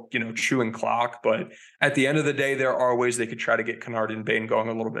still, chewing clock. But at the end of the day, there are ways they could try to get Kennard and Bane going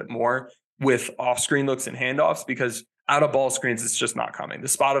a little bit more with off-screen looks and handoffs, because out of ball screens, it's just not coming. The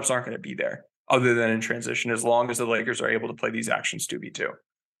spot ups aren't going to be there other than in transition, as long as the Lakers are able to play these actions 2v2.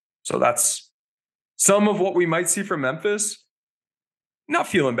 So that's some of what we might see from Memphis. Not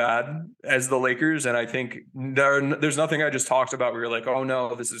feeling bad as the Lakers. And I think there's nothing I just talked about where you're like, oh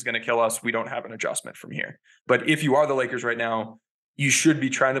no, this is going to kill us. We don't have an adjustment from here. But if you are the Lakers right now, you should be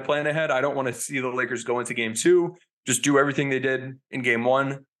trying to plan ahead. I don't want to see the Lakers go into game 2, just do everything they did in game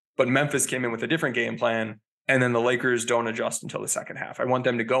 1. But Memphis came in with a different game plan, and then the Lakers don't adjust until the second half. I want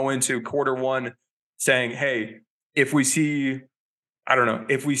them to go into quarter 1 saying, hey, if we see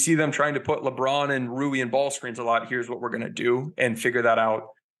them trying to put LeBron and Rui in ball screens a lot, here's what we're going to do, and figure that out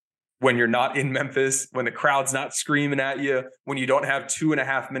when you're not in Memphis, when the crowd's not screaming at you, when you don't have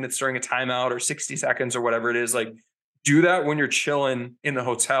 2.5 minutes during a timeout or 60 seconds or whatever it is. Like, do that when you're chilling in the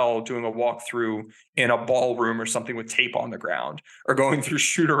hotel, doing a walkthrough in a ballroom or something with tape on the ground, or going through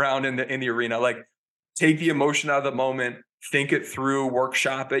shoot around in the arena. Like, take the emotion out of the moment, think it through,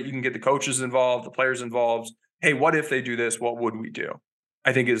 workshop it. You can get the coaches involved, the players involved. Hey, what if they do this? What would we do?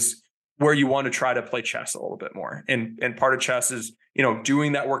 I think is where you want to try to play chess a little bit more. And part of chess is,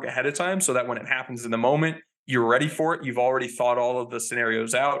 doing that work ahead of time so that when it happens in the moment, you're ready for it. You've already thought all of the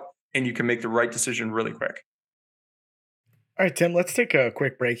scenarios out, and you can make the right decision really quick. All right, Tim, let's take a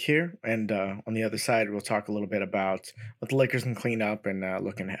quick break here. And on the other side, we'll talk a little bit about what the Lakers can clean up and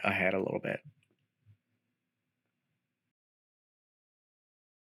looking ahead a little bit.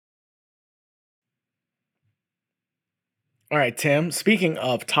 All right, Tim, speaking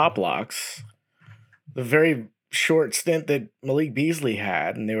of top locks, the very short stint that Malik Beasley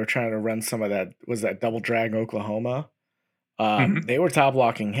had, and they were trying to run some of that, was that double drag Oklahoma? They were top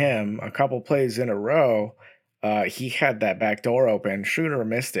locking him a couple plays in a row. He had that back door open. Shooter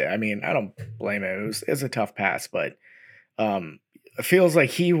missed it. I mean, I don't blame him. It was a tough pass, but it feels like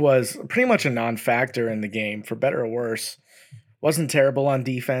he was pretty much a non-factor in the game, for better or worse. Wasn't terrible on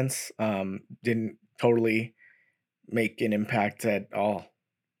defense. Didn't totally make an impact at all,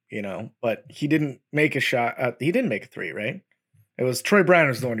 but he didn't make a shot. He didn't make a 3, right? It was Troy Brown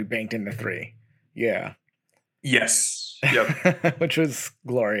was the one who banked in the 3. Yeah. Yes. Yep. Which was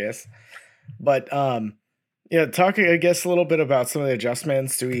glorious. But talking, I guess, a little bit about some of the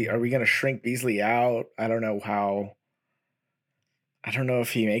adjustments. Are we going to shrink Beasley out? I don't know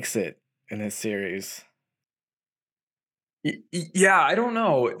if he makes it in this series. Yeah, I don't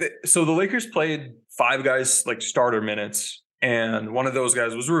know. So the Lakers played 5 guys like starter minutes, and one of those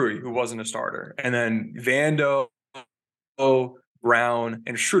guys was Rui, who wasn't a starter. And then Vando, Brown,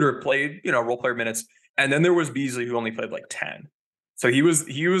 and Schroeder played, role player minutes. And then there was Beasley, who only played like 10. So he was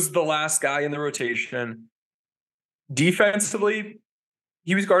the last guy in the rotation. Defensively,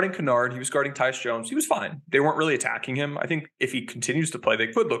 he was guarding Kennard. He was guarding Tyus Jones. He was fine. They weren't really attacking him. I think if he continues to play, they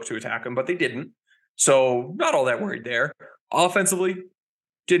could look to attack him, but they didn't. So not all that worried there. Offensively,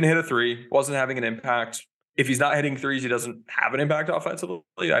 didn't hit a 3, wasn't having an impact. If he's not hitting 3s, he doesn't have an impact offensively.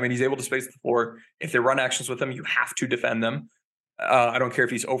 I mean, he's able to space the floor. If they run actions with him, you have to defend them. I don't care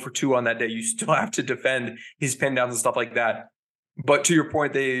if he's 0 for 2 on that day. You still have to defend his pin downs and stuff like that. But to your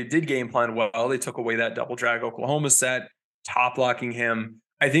point, they did game plan well. They took away that double drag Oklahoma set, top locking him.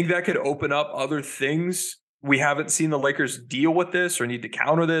 I think that could open up other things. We haven't seen the Lakers deal with this or need to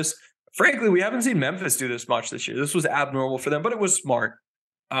counter this. Frankly, we haven't seen Memphis do this much this year. This was abnormal for them, but it was smart.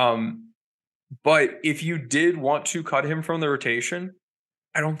 But if you did want to cut him from the rotation,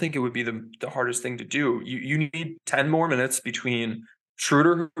 I don't think it would be the hardest thing to do. You need 10 more minutes between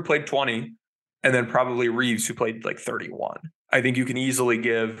Schroeder, who played 20, and then probably Reeves, who played like 31. I think you can easily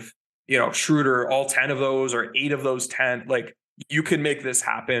give Schroeder, all 10 of those or 8 of those 10, like you can make this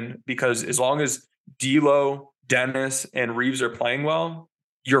happen because as long as D'Lo, Dennis, and Reeves are playing well,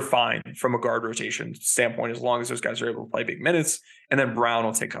 you're fine from a guard rotation standpoint, as long as those guys are able to play big minutes. And then Brown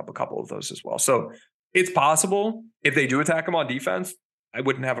will take up a couple of those as well. So it's possible if they do attack him on defense, I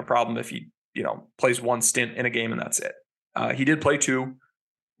wouldn't have a problem if he, plays one stint in a game and that's it. He did play 2,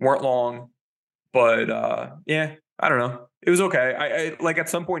 weren't long, but I don't know. It was okay. I like at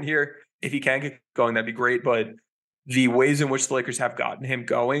some point here, if he can get going, that'd be great. But the ways in which the Lakers have gotten him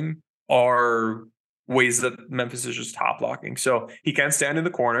going are ways that Memphis is just top blocking. So he can stand in the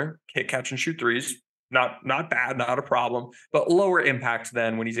corner, hit, catch, and shoot threes. Not bad, not a problem, but lower impact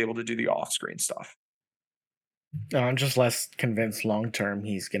than when he's able to do the off-screen stuff. No, I'm just less convinced long term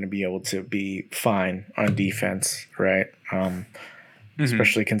he's going to be able to be fine on defense, right?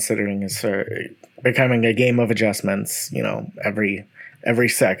 Especially considering it's becoming a game of adjustments, every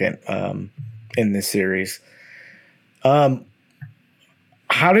second in this series. How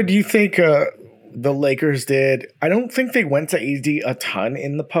did you think the Lakers did? I don't think they went to AD a ton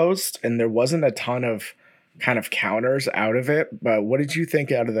in the post, and there wasn't a ton of kind of counters out of it. But what did you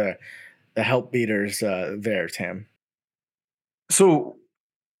think out of the help beaters there, Tim? So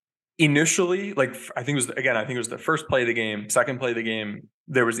initially, I think it was the first play of the game, second play of the game.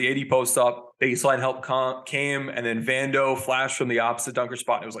 There was the AD post up, baseline help came, and then Vando flashed from the opposite dunker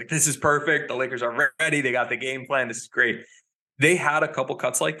spot. It was like, this is perfect. The Lakers are ready. They got the game plan. This is great. They had a couple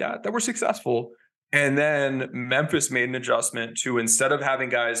cuts like that were successful. And then Memphis made an adjustment to, instead of having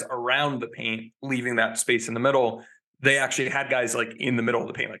guys around the paint, leaving that space in the middle, they actually had guys like in the middle of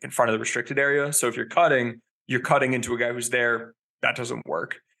the paint, like in front of the restricted area. So if you're cutting into a guy who's there. That doesn't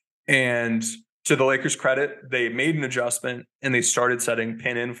work. And to the Lakers' credit, they made an adjustment and they started setting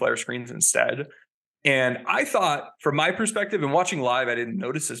pin in flare screens instead. And I thought, from my perspective and watching live, I didn't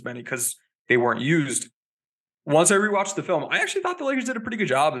notice as many because they weren't used. Once I rewatched the film, I actually thought the Lakers did a pretty good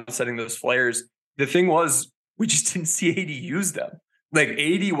job of setting those flares. The thing was, we just didn't see AD use them. Like,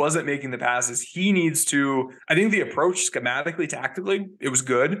 AD wasn't making the passes. He needs to, I think the approach schematically, tactically, it was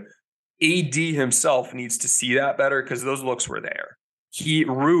good. AD himself needs to see that better because those looks were there.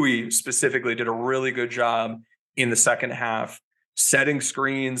 Rui specifically did a really good job in the second half, setting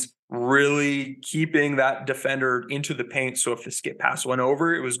screens, really keeping that defender into the paint. So if the skip pass went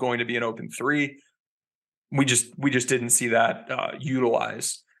over, it was going to be an open 3. We just didn't see that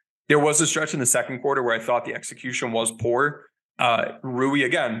utilized. There was a stretch in the second quarter where I thought the execution was poor. Rui,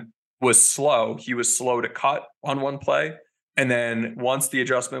 again, was slow. He was slow to cut on one play. And then once the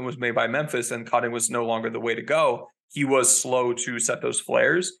adjustment was made by Memphis and cutting was no longer the way to go, he was slow to set those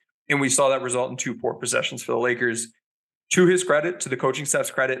flares. And we saw that result in 2 poor possessions for the Lakers. To his credit, to the coaching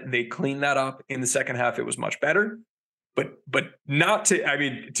staff's credit, they cleaned that up in the second half. It was much better, but not to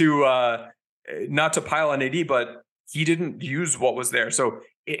pile on AD, but he didn't use what was there. So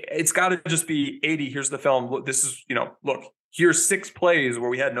it's got to just be AD. Here's the film. Look, this is, look, here's 6 plays where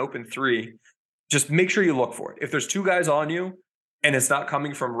we had an open 3. Just make sure you look for it. If there's 2 guys on you and it's not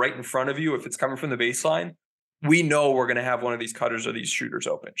coming from right in front of you, if it's coming from the baseline, we know we're going to have one of these cutters or these shooters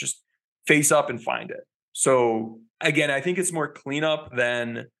open. Just face up and find it. So again, I think it's more cleanup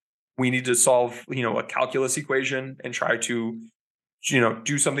than we need to solve, a calculus equation and try to,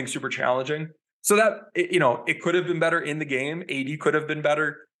 do something super challenging. So that, it could have been better in the game. AD could have been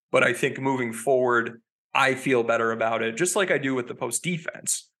better, but I think moving forward, I feel better about it, just like I do with the post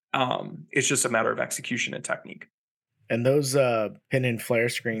defense. It's just a matter of execution and technique. And those pin and flare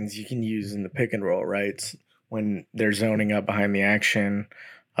screens you can use in the pick and roll, right? When they're zoning up behind the action,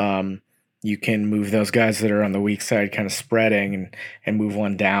 you can move those guys that are on the weak side kind of spreading and move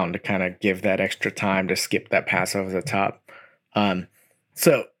one down to kind of give that extra time to skip that pass over the top.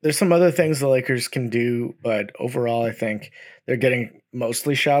 So there's some other things the Lakers can do, but overall I think they're getting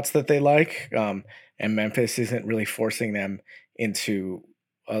mostly shots that they like, and Memphis isn't really forcing them into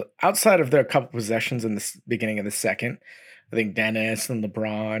outside of their couple possessions in the beginning of the second. I think Dennis and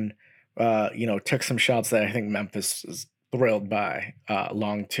LeBron, took some shots that I think Memphis is thrilled by.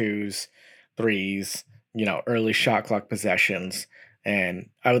 Long 2s, 3s, early shot clock possessions. And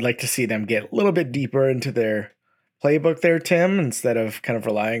I would like to see them get a little bit deeper into their playbook there, Tim, instead of kind of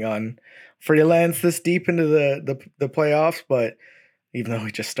relying on freelance this deep into the playoffs. But even though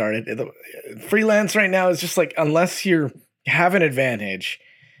we just started, freelance right now is just like, unless you have an advantage,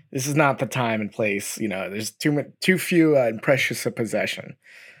 this is not the time and place. There's too few and precious a possession.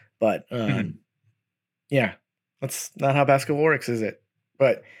 But yeah, that's not how basketball works, is it?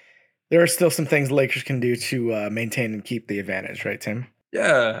 But there are still some things the Lakers can do to maintain and keep the advantage, right, Tim?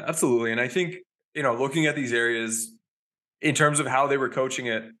 Yeah, absolutely. And I think, looking at these areas, in terms of how they were coaching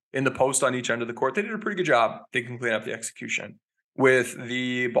it in the post on each end of the court, they did a pretty good job. They can clean up the execution. With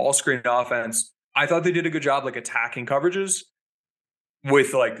the ball screen offense, I thought they did a good job like attacking coverages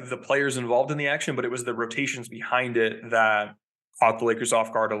with like the players involved in the action, but it was the rotations behind it that caught the Lakers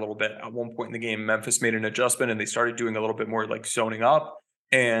off guard a little bit. At one point in the game, Memphis made an adjustment and they started doing a little bit more like zoning up,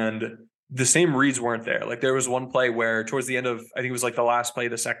 and the same reads weren't there. Like there was one play where towards the end of, I think it was like the last play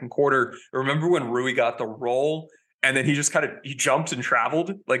of the second quarter, remember when Rui got the roll and then he just he jumped and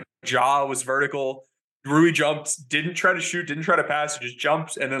traveled? Like Ja was vertical, Rui jumped, didn't try to shoot, didn't try to pass, just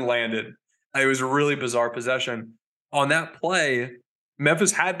jumped and then landed. It was a really bizarre possession. On that play,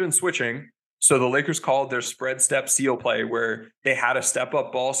 Memphis had been switching, so the Lakers called their spread step seal play where they had a step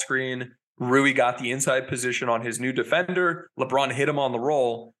up ball screen. Rui got the inside position on his new defender. LeBron hit him on the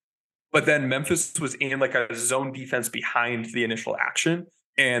roll, but then Memphis was in like a zone defense behind the initial action,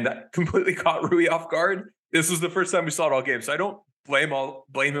 and that completely caught Rui off guard. This was the first time we saw it all game, so I don't blame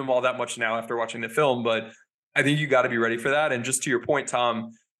him all that much now after watching the film, but I think you got to be ready for that. And just to your point, Tom,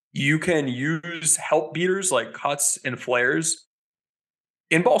 you can use help beaters like cuts and flares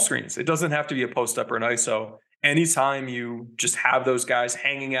in ball screens. It doesn't have to be a post up or an ISO. Anytime you just have those guys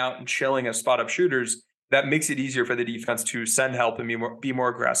hanging out and chilling as spot up shooters, that makes it easier for the defense to send help and be more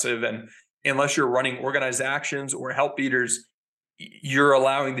aggressive. And unless you're running organized actions or help beaters, you're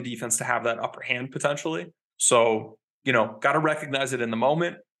allowing the defense to have that upper hand potentially. So, got to recognize it in the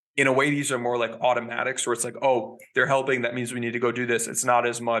moment. In a way, these are more like automatics where it's like, oh, they're helping. That means we need to go do this. It's not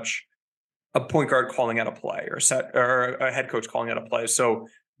as much a point guard calling out a play or a head coach calling out a play. So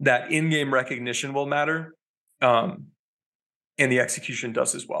that in-game recognition will matter. And the execution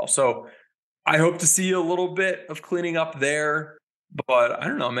does as well. So I hope to see a little bit of cleaning up there, but I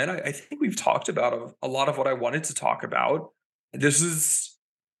don't know, man. I think we've talked about a lot of what I wanted to talk about. This is,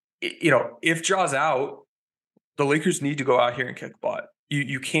 if Ja's out, the Lakers need to go out here and kick butt.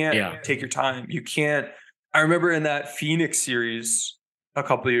 You can't take your time. You can't. I remember in that Phoenix series a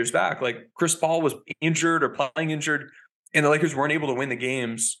couple of years back, like Chris Paul was injured or playing injured, and the Lakers weren't able to win the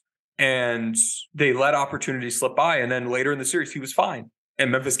games, and they let opportunities slip by. And then later in the series, he was fine,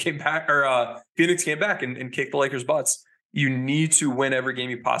 and Memphis came back, or Phoenix came back and kicked the Lakers' butts. You need to win every game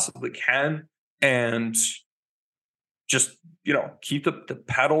you possibly can, and just keep the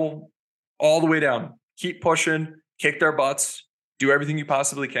pedal all the way down. Keep pushing, kick their butts, do everything you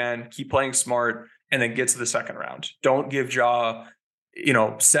possibly can, keep playing smart, and then get to the second round. Don't give Ja,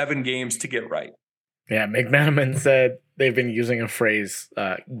 7 games to get right. Yeah, McManaman said they've been using a phrase,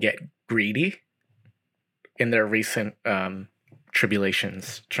 get greedy, in their recent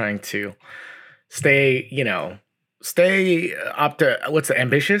tribulations, trying to stay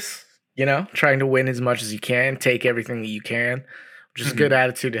ambitious, trying to win as much as you can, take everything that you can, which is a good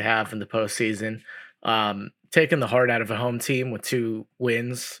attitude to have in the postseason. Taking the heart out of a home team with 2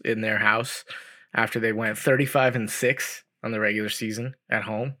 wins in their house after they went 35-6 on the regular season at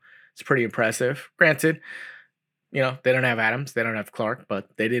home. It's pretty impressive. Granted, they don't have Adams, they don't have Clark, but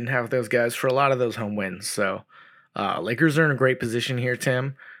they didn't have those guys for a lot of those home wins. So Lakers are in a great position here,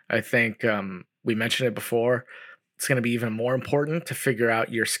 Tim. I think we mentioned it before. It's going to be even more important to figure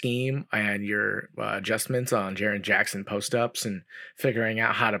out your scheme and your adjustments on Jaren Jackson post-ups and figuring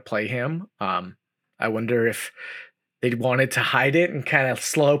out how to play him. I wonder if they wanted to hide it and kind of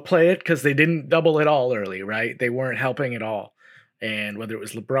slow play it because they didn't double it all early, right? They weren't helping at all. And whether it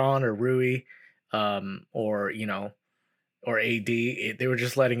was LeBron or Rui or AD, they were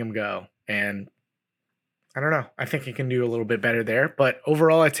just letting him go. And I don't know. I think he can do a little bit better there. But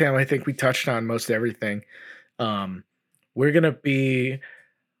overall, I think we touched on most everything. I'm going to be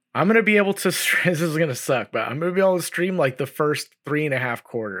able to, this is going to suck, but I'm going to be able to stream like the first 3.5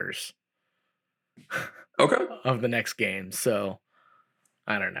 quarters. Okay. Of the next game. So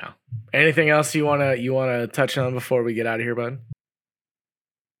I don't know. Anything else you wanna touch on before we get out of here, bud?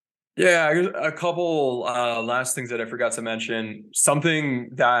 Yeah, a couple last things that I forgot to mention. Something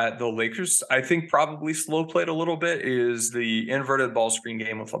that the Lakers, I think, probably slow played a little bit is the inverted ball screen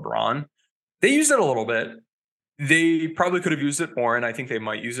game with LeBron. They used it a little bit. They probably could have used it more, and I think they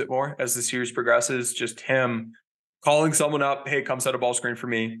might use it more as the series progresses. Just him calling someone up, hey, come set a ball screen for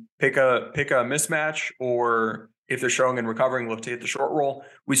me. Pick a mismatch, or if they're showing and recovering, look to hit the short roll.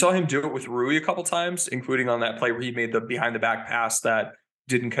 We saw him do it with Rui a couple times, including on that play where he made the behind the back pass that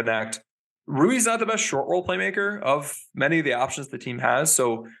didn't connect. Rui's not the best short roll playmaker of many of the options the team has.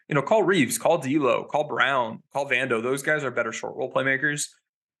 So, call Reeves, call D'Lo, call Brown, call Vando. Those guys are better short roll playmakers.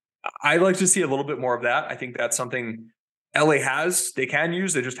 I like to see a little bit more of that. I think that's something LA has. They can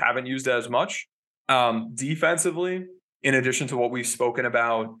use. They just haven't used it as much. Defensively, in addition to what we've spoken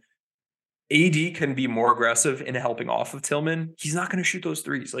about, AD can be more aggressive in helping off of Tillman. He's not going to shoot those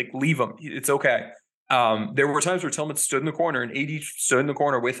threes. Like, leave him. It's okay. There were times where Tillman stood in the corner and AD stood in the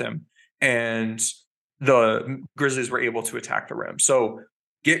corner with him, and the Grizzlies were able to attack the rim. So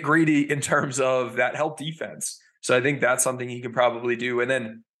get greedy in terms of that help defense. So I think that's something he can probably do. And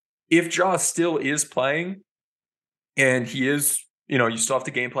then if Ja still is playing and he is, you still have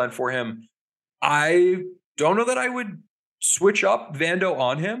to game plan for him, I don't know that I would switch up Vando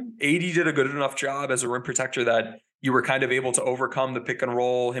on him. AD did a good enough job as a rim protector that you were kind of able to overcome the pick and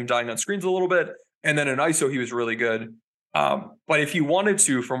roll, him dying on screens a little bit. And then in ISO, he was really good. But if you wanted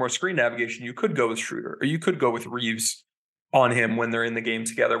to, for more screen navigation, you could go with Schroeder, or you could go with Reeves on him when they're in the game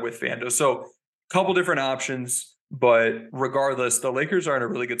together with Vando. So a couple different options, but regardless, the Lakers are in a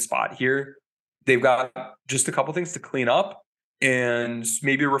really good spot here. They've got just a couple things to clean up and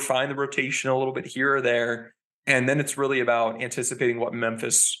maybe refine the rotation a little bit here or there. And then it's really about anticipating what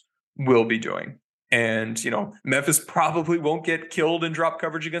Memphis will be doing. And, Memphis probably won't get killed in drop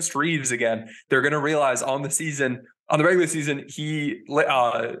coverage against Reeves again. They're going to realize on the regular season,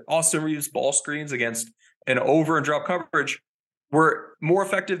 Austin Reeves ball screens against an over and drop coverage were more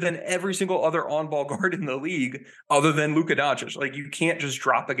effective than every single other on-ball guard in the league other than Luka Doncic. Like, you can't just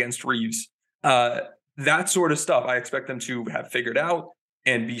drop against Reeves. That sort of stuff I expect them to have figured out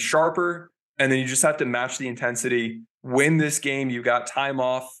and be sharper. And then you just have to match the intensity. Win this game. You got time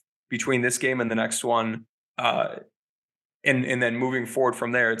off between this game and the next one. And then moving forward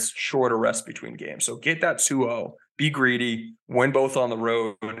from there, it's shorter rest between games. So get that 2-0, be greedy, win both on the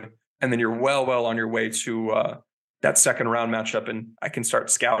road, and then you're well on your way to that second round matchup. And I can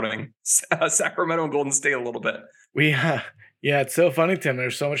start scouting Sacramento and Golden State a little bit. Yeah, it's so funny, Tim.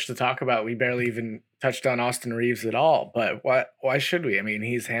 There's so much to talk about. We barely even touched on Austin Reeves at all, but why should we? I mean,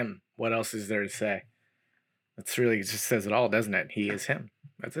 he's him. What else is there to say? It's really, it just says it all, doesn't it? He is him.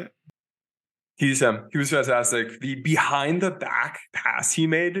 That's it. He's him. He was fantastic. The behind the back pass he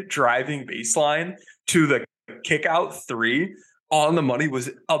made, driving baseline to the kick out 3 on the money,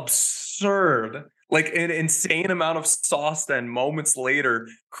 was absurd. Like, an insane amount of sauce. Then moments later,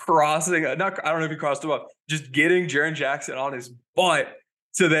 crossing, I don't know if he crossed him up, just getting Jaren Jackson on his butt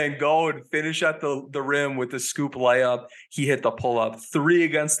to then go and finish at the rim with the scoop layup. He hit the pull-up 3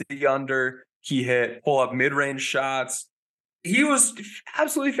 against the under. He hit pull-up mid-range shots. He was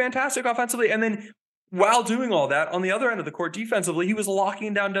absolutely fantastic offensively. And then while doing all that, on the other end of the court defensively, he was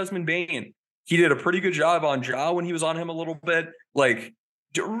locking down Desmond Bane. He did a pretty good job on Ja when he was on him a little bit. Like,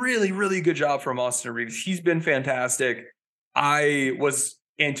 really, really good job from Austin Reeves. He's been fantastic. I was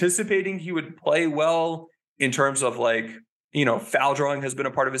anticipating he would play well in terms of, like, foul drawing has been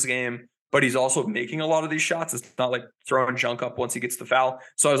a part of his game, but he's also making a lot of these shots. It's not like throwing junk up once he gets the foul.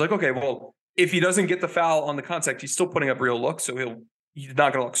 So I was like, okay, well, if he doesn't get the foul on the contact, he's still putting up real looks. So he's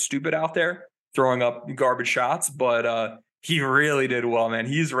not going to look stupid out there throwing up garbage shots, but he really did well, man.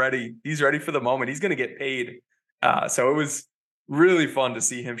 He's ready. He's ready for the moment. He's going to get paid. So it was really fun to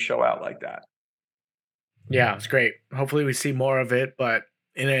see him show out like that. Yeah, it's great. Hopefully we see more of it, but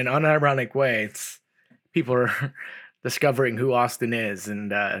in an unironic way, people are discovering who Austin is,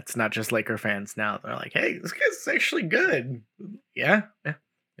 and it's not just Laker fans now. They're like, hey, this guy's actually good. Yeah.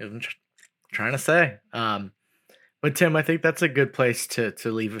 I'm trying to say. But Tim, I think that's a good place to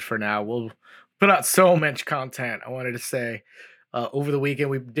leave it for now. We'll put out so much content. I wanted to say over the weekend,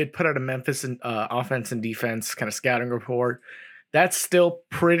 we did put out a Memphis offense and defense kind of scouting report. That's still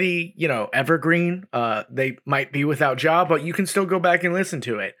pretty, evergreen. They might be without Ja, but you can still go back and listen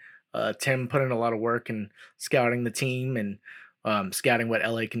to it. Tim put in a lot of work in scouting the team and scouting what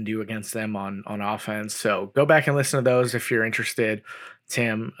LA can do against them on offense. So go back and listen to those if you're interested.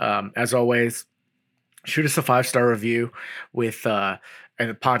 Tim, as always, shoot us a 5-star review with a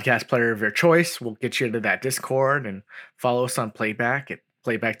podcast player of your choice. We'll get you into that Discord, and follow us on Playback at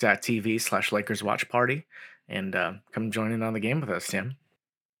playback.tv/Lakers Watch Party, and come join in on the game with us, Tim.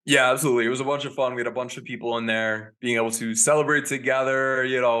 Yeah, absolutely. It was a bunch of fun. We had a bunch of people in there being able to celebrate together,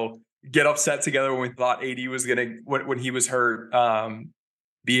 get upset together when we thought AD was going to, when he was hurt,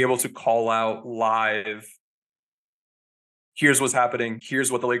 be able to call out live. Here's what's happening.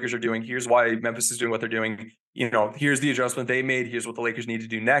 Here's what the Lakers are doing. Here's why Memphis is doing what they're doing. Here's the adjustment they made. Here's what the Lakers need to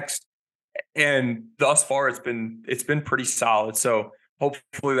do next. And thus far, it's been pretty solid. So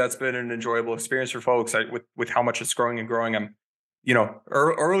hopefully that's been an enjoyable experience for folks. With how much it's growing and growing,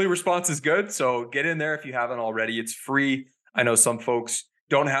 early response is good. So get in there if you haven't already. It's free. I know some folks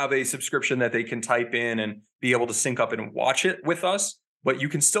don't have a subscription that they can type in and be able to sync up and watch it with us, but you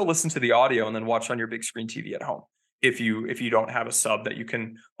can still listen to the audio and then watch on your big screen TV at home if you don't have a sub that you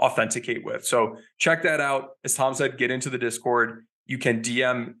can authenticate with. So check that out. As Tom said, get into the Discord, you can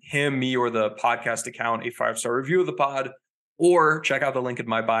DM him, me, or the podcast account a 5-star review of the pod, or check out the link in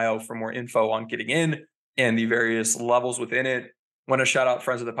my bio for more info on getting in and the various levels within it. Want to shout out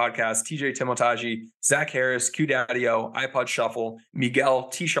friends of the podcast, TJ Timotaji, Zach Harris, Q Daddio, iPod Shuffle, Miguel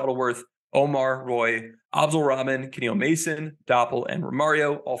T. Shuttleworth, Omar Roy, Abdul Rahman, Keneal Mason, Doppel, and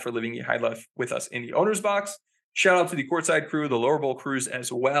Romario, all for living a high life with us in the owner's box. Shout out to the courtside crew, the lower bowl crews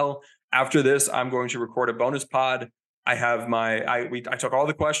as well. After this, I'm going to record a bonus pod. I have I took all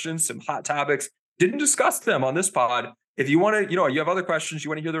the questions, some hot topics, didn't discuss them on this pod. If you want to, you have other questions, you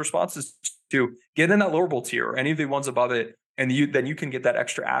want to hear the responses to, get in that lower bowl tier or any of the ones above it. And then you can get that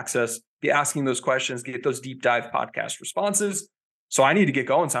extra access, be asking those questions, get those deep dive podcast responses. So I need to get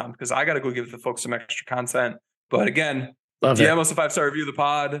going, Tom, because I got to go give the folks some extra content. But again, DM us a 5-star review of the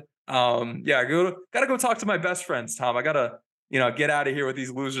pod. Got to go talk to my best friends, Tom. I got to, get out of here with these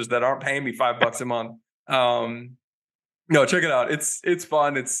losers that aren't paying me $5 a month. No, check it out. It's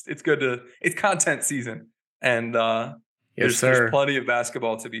fun. It's it's content season. And there's plenty of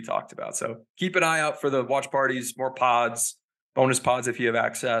basketball to be talked about. So keep an eye out for the watch parties, more pods, bonus pods if you have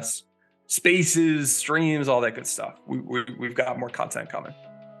access, spaces, streams, all that good stuff. We've got more content coming.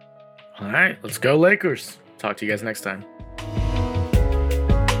 All right, let's go Lakers. Talk to you guys next time.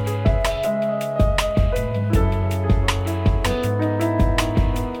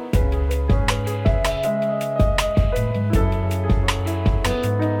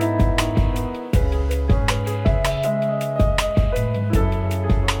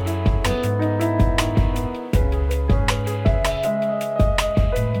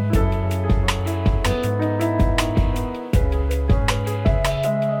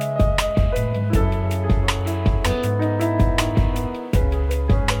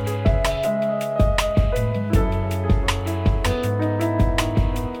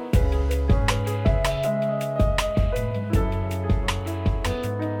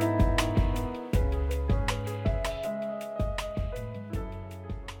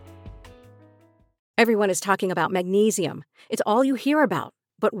 Everyone is talking about magnesium. It's all you hear about.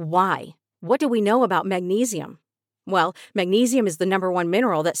 But why? What do we know about magnesium? Well, magnesium is the number one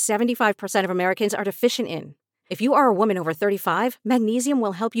mineral that 75% of Americans are deficient in. If you are a woman over 35, magnesium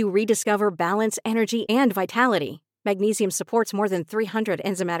will help you rediscover balance, energy, and vitality. Magnesium supports more than 300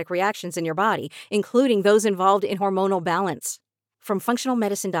 enzymatic reactions in your body, including those involved in hormonal balance. From functional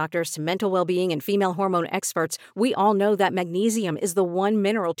medicine doctors to mental well-being and female hormone experts, we all know that magnesium is the one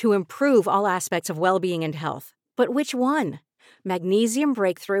mineral to improve all aspects of well-being and health. But which one? Magnesium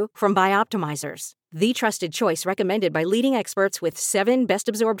Breakthrough from Bioptimizers, the trusted choice recommended by leading experts with 7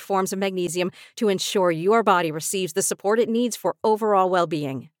 best-absorbed forms of magnesium to ensure your body receives the support it needs for overall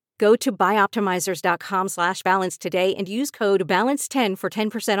well-being. Go to bioptimizers.com/balance today and use code BALANCE10 for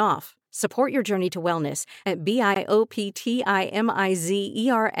 10% off. Support your journey to wellness at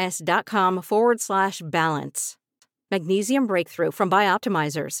bioptimizers.com/balance. Magnesium Breakthrough from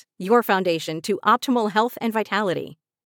Bioptimizers, your foundation to optimal health and vitality.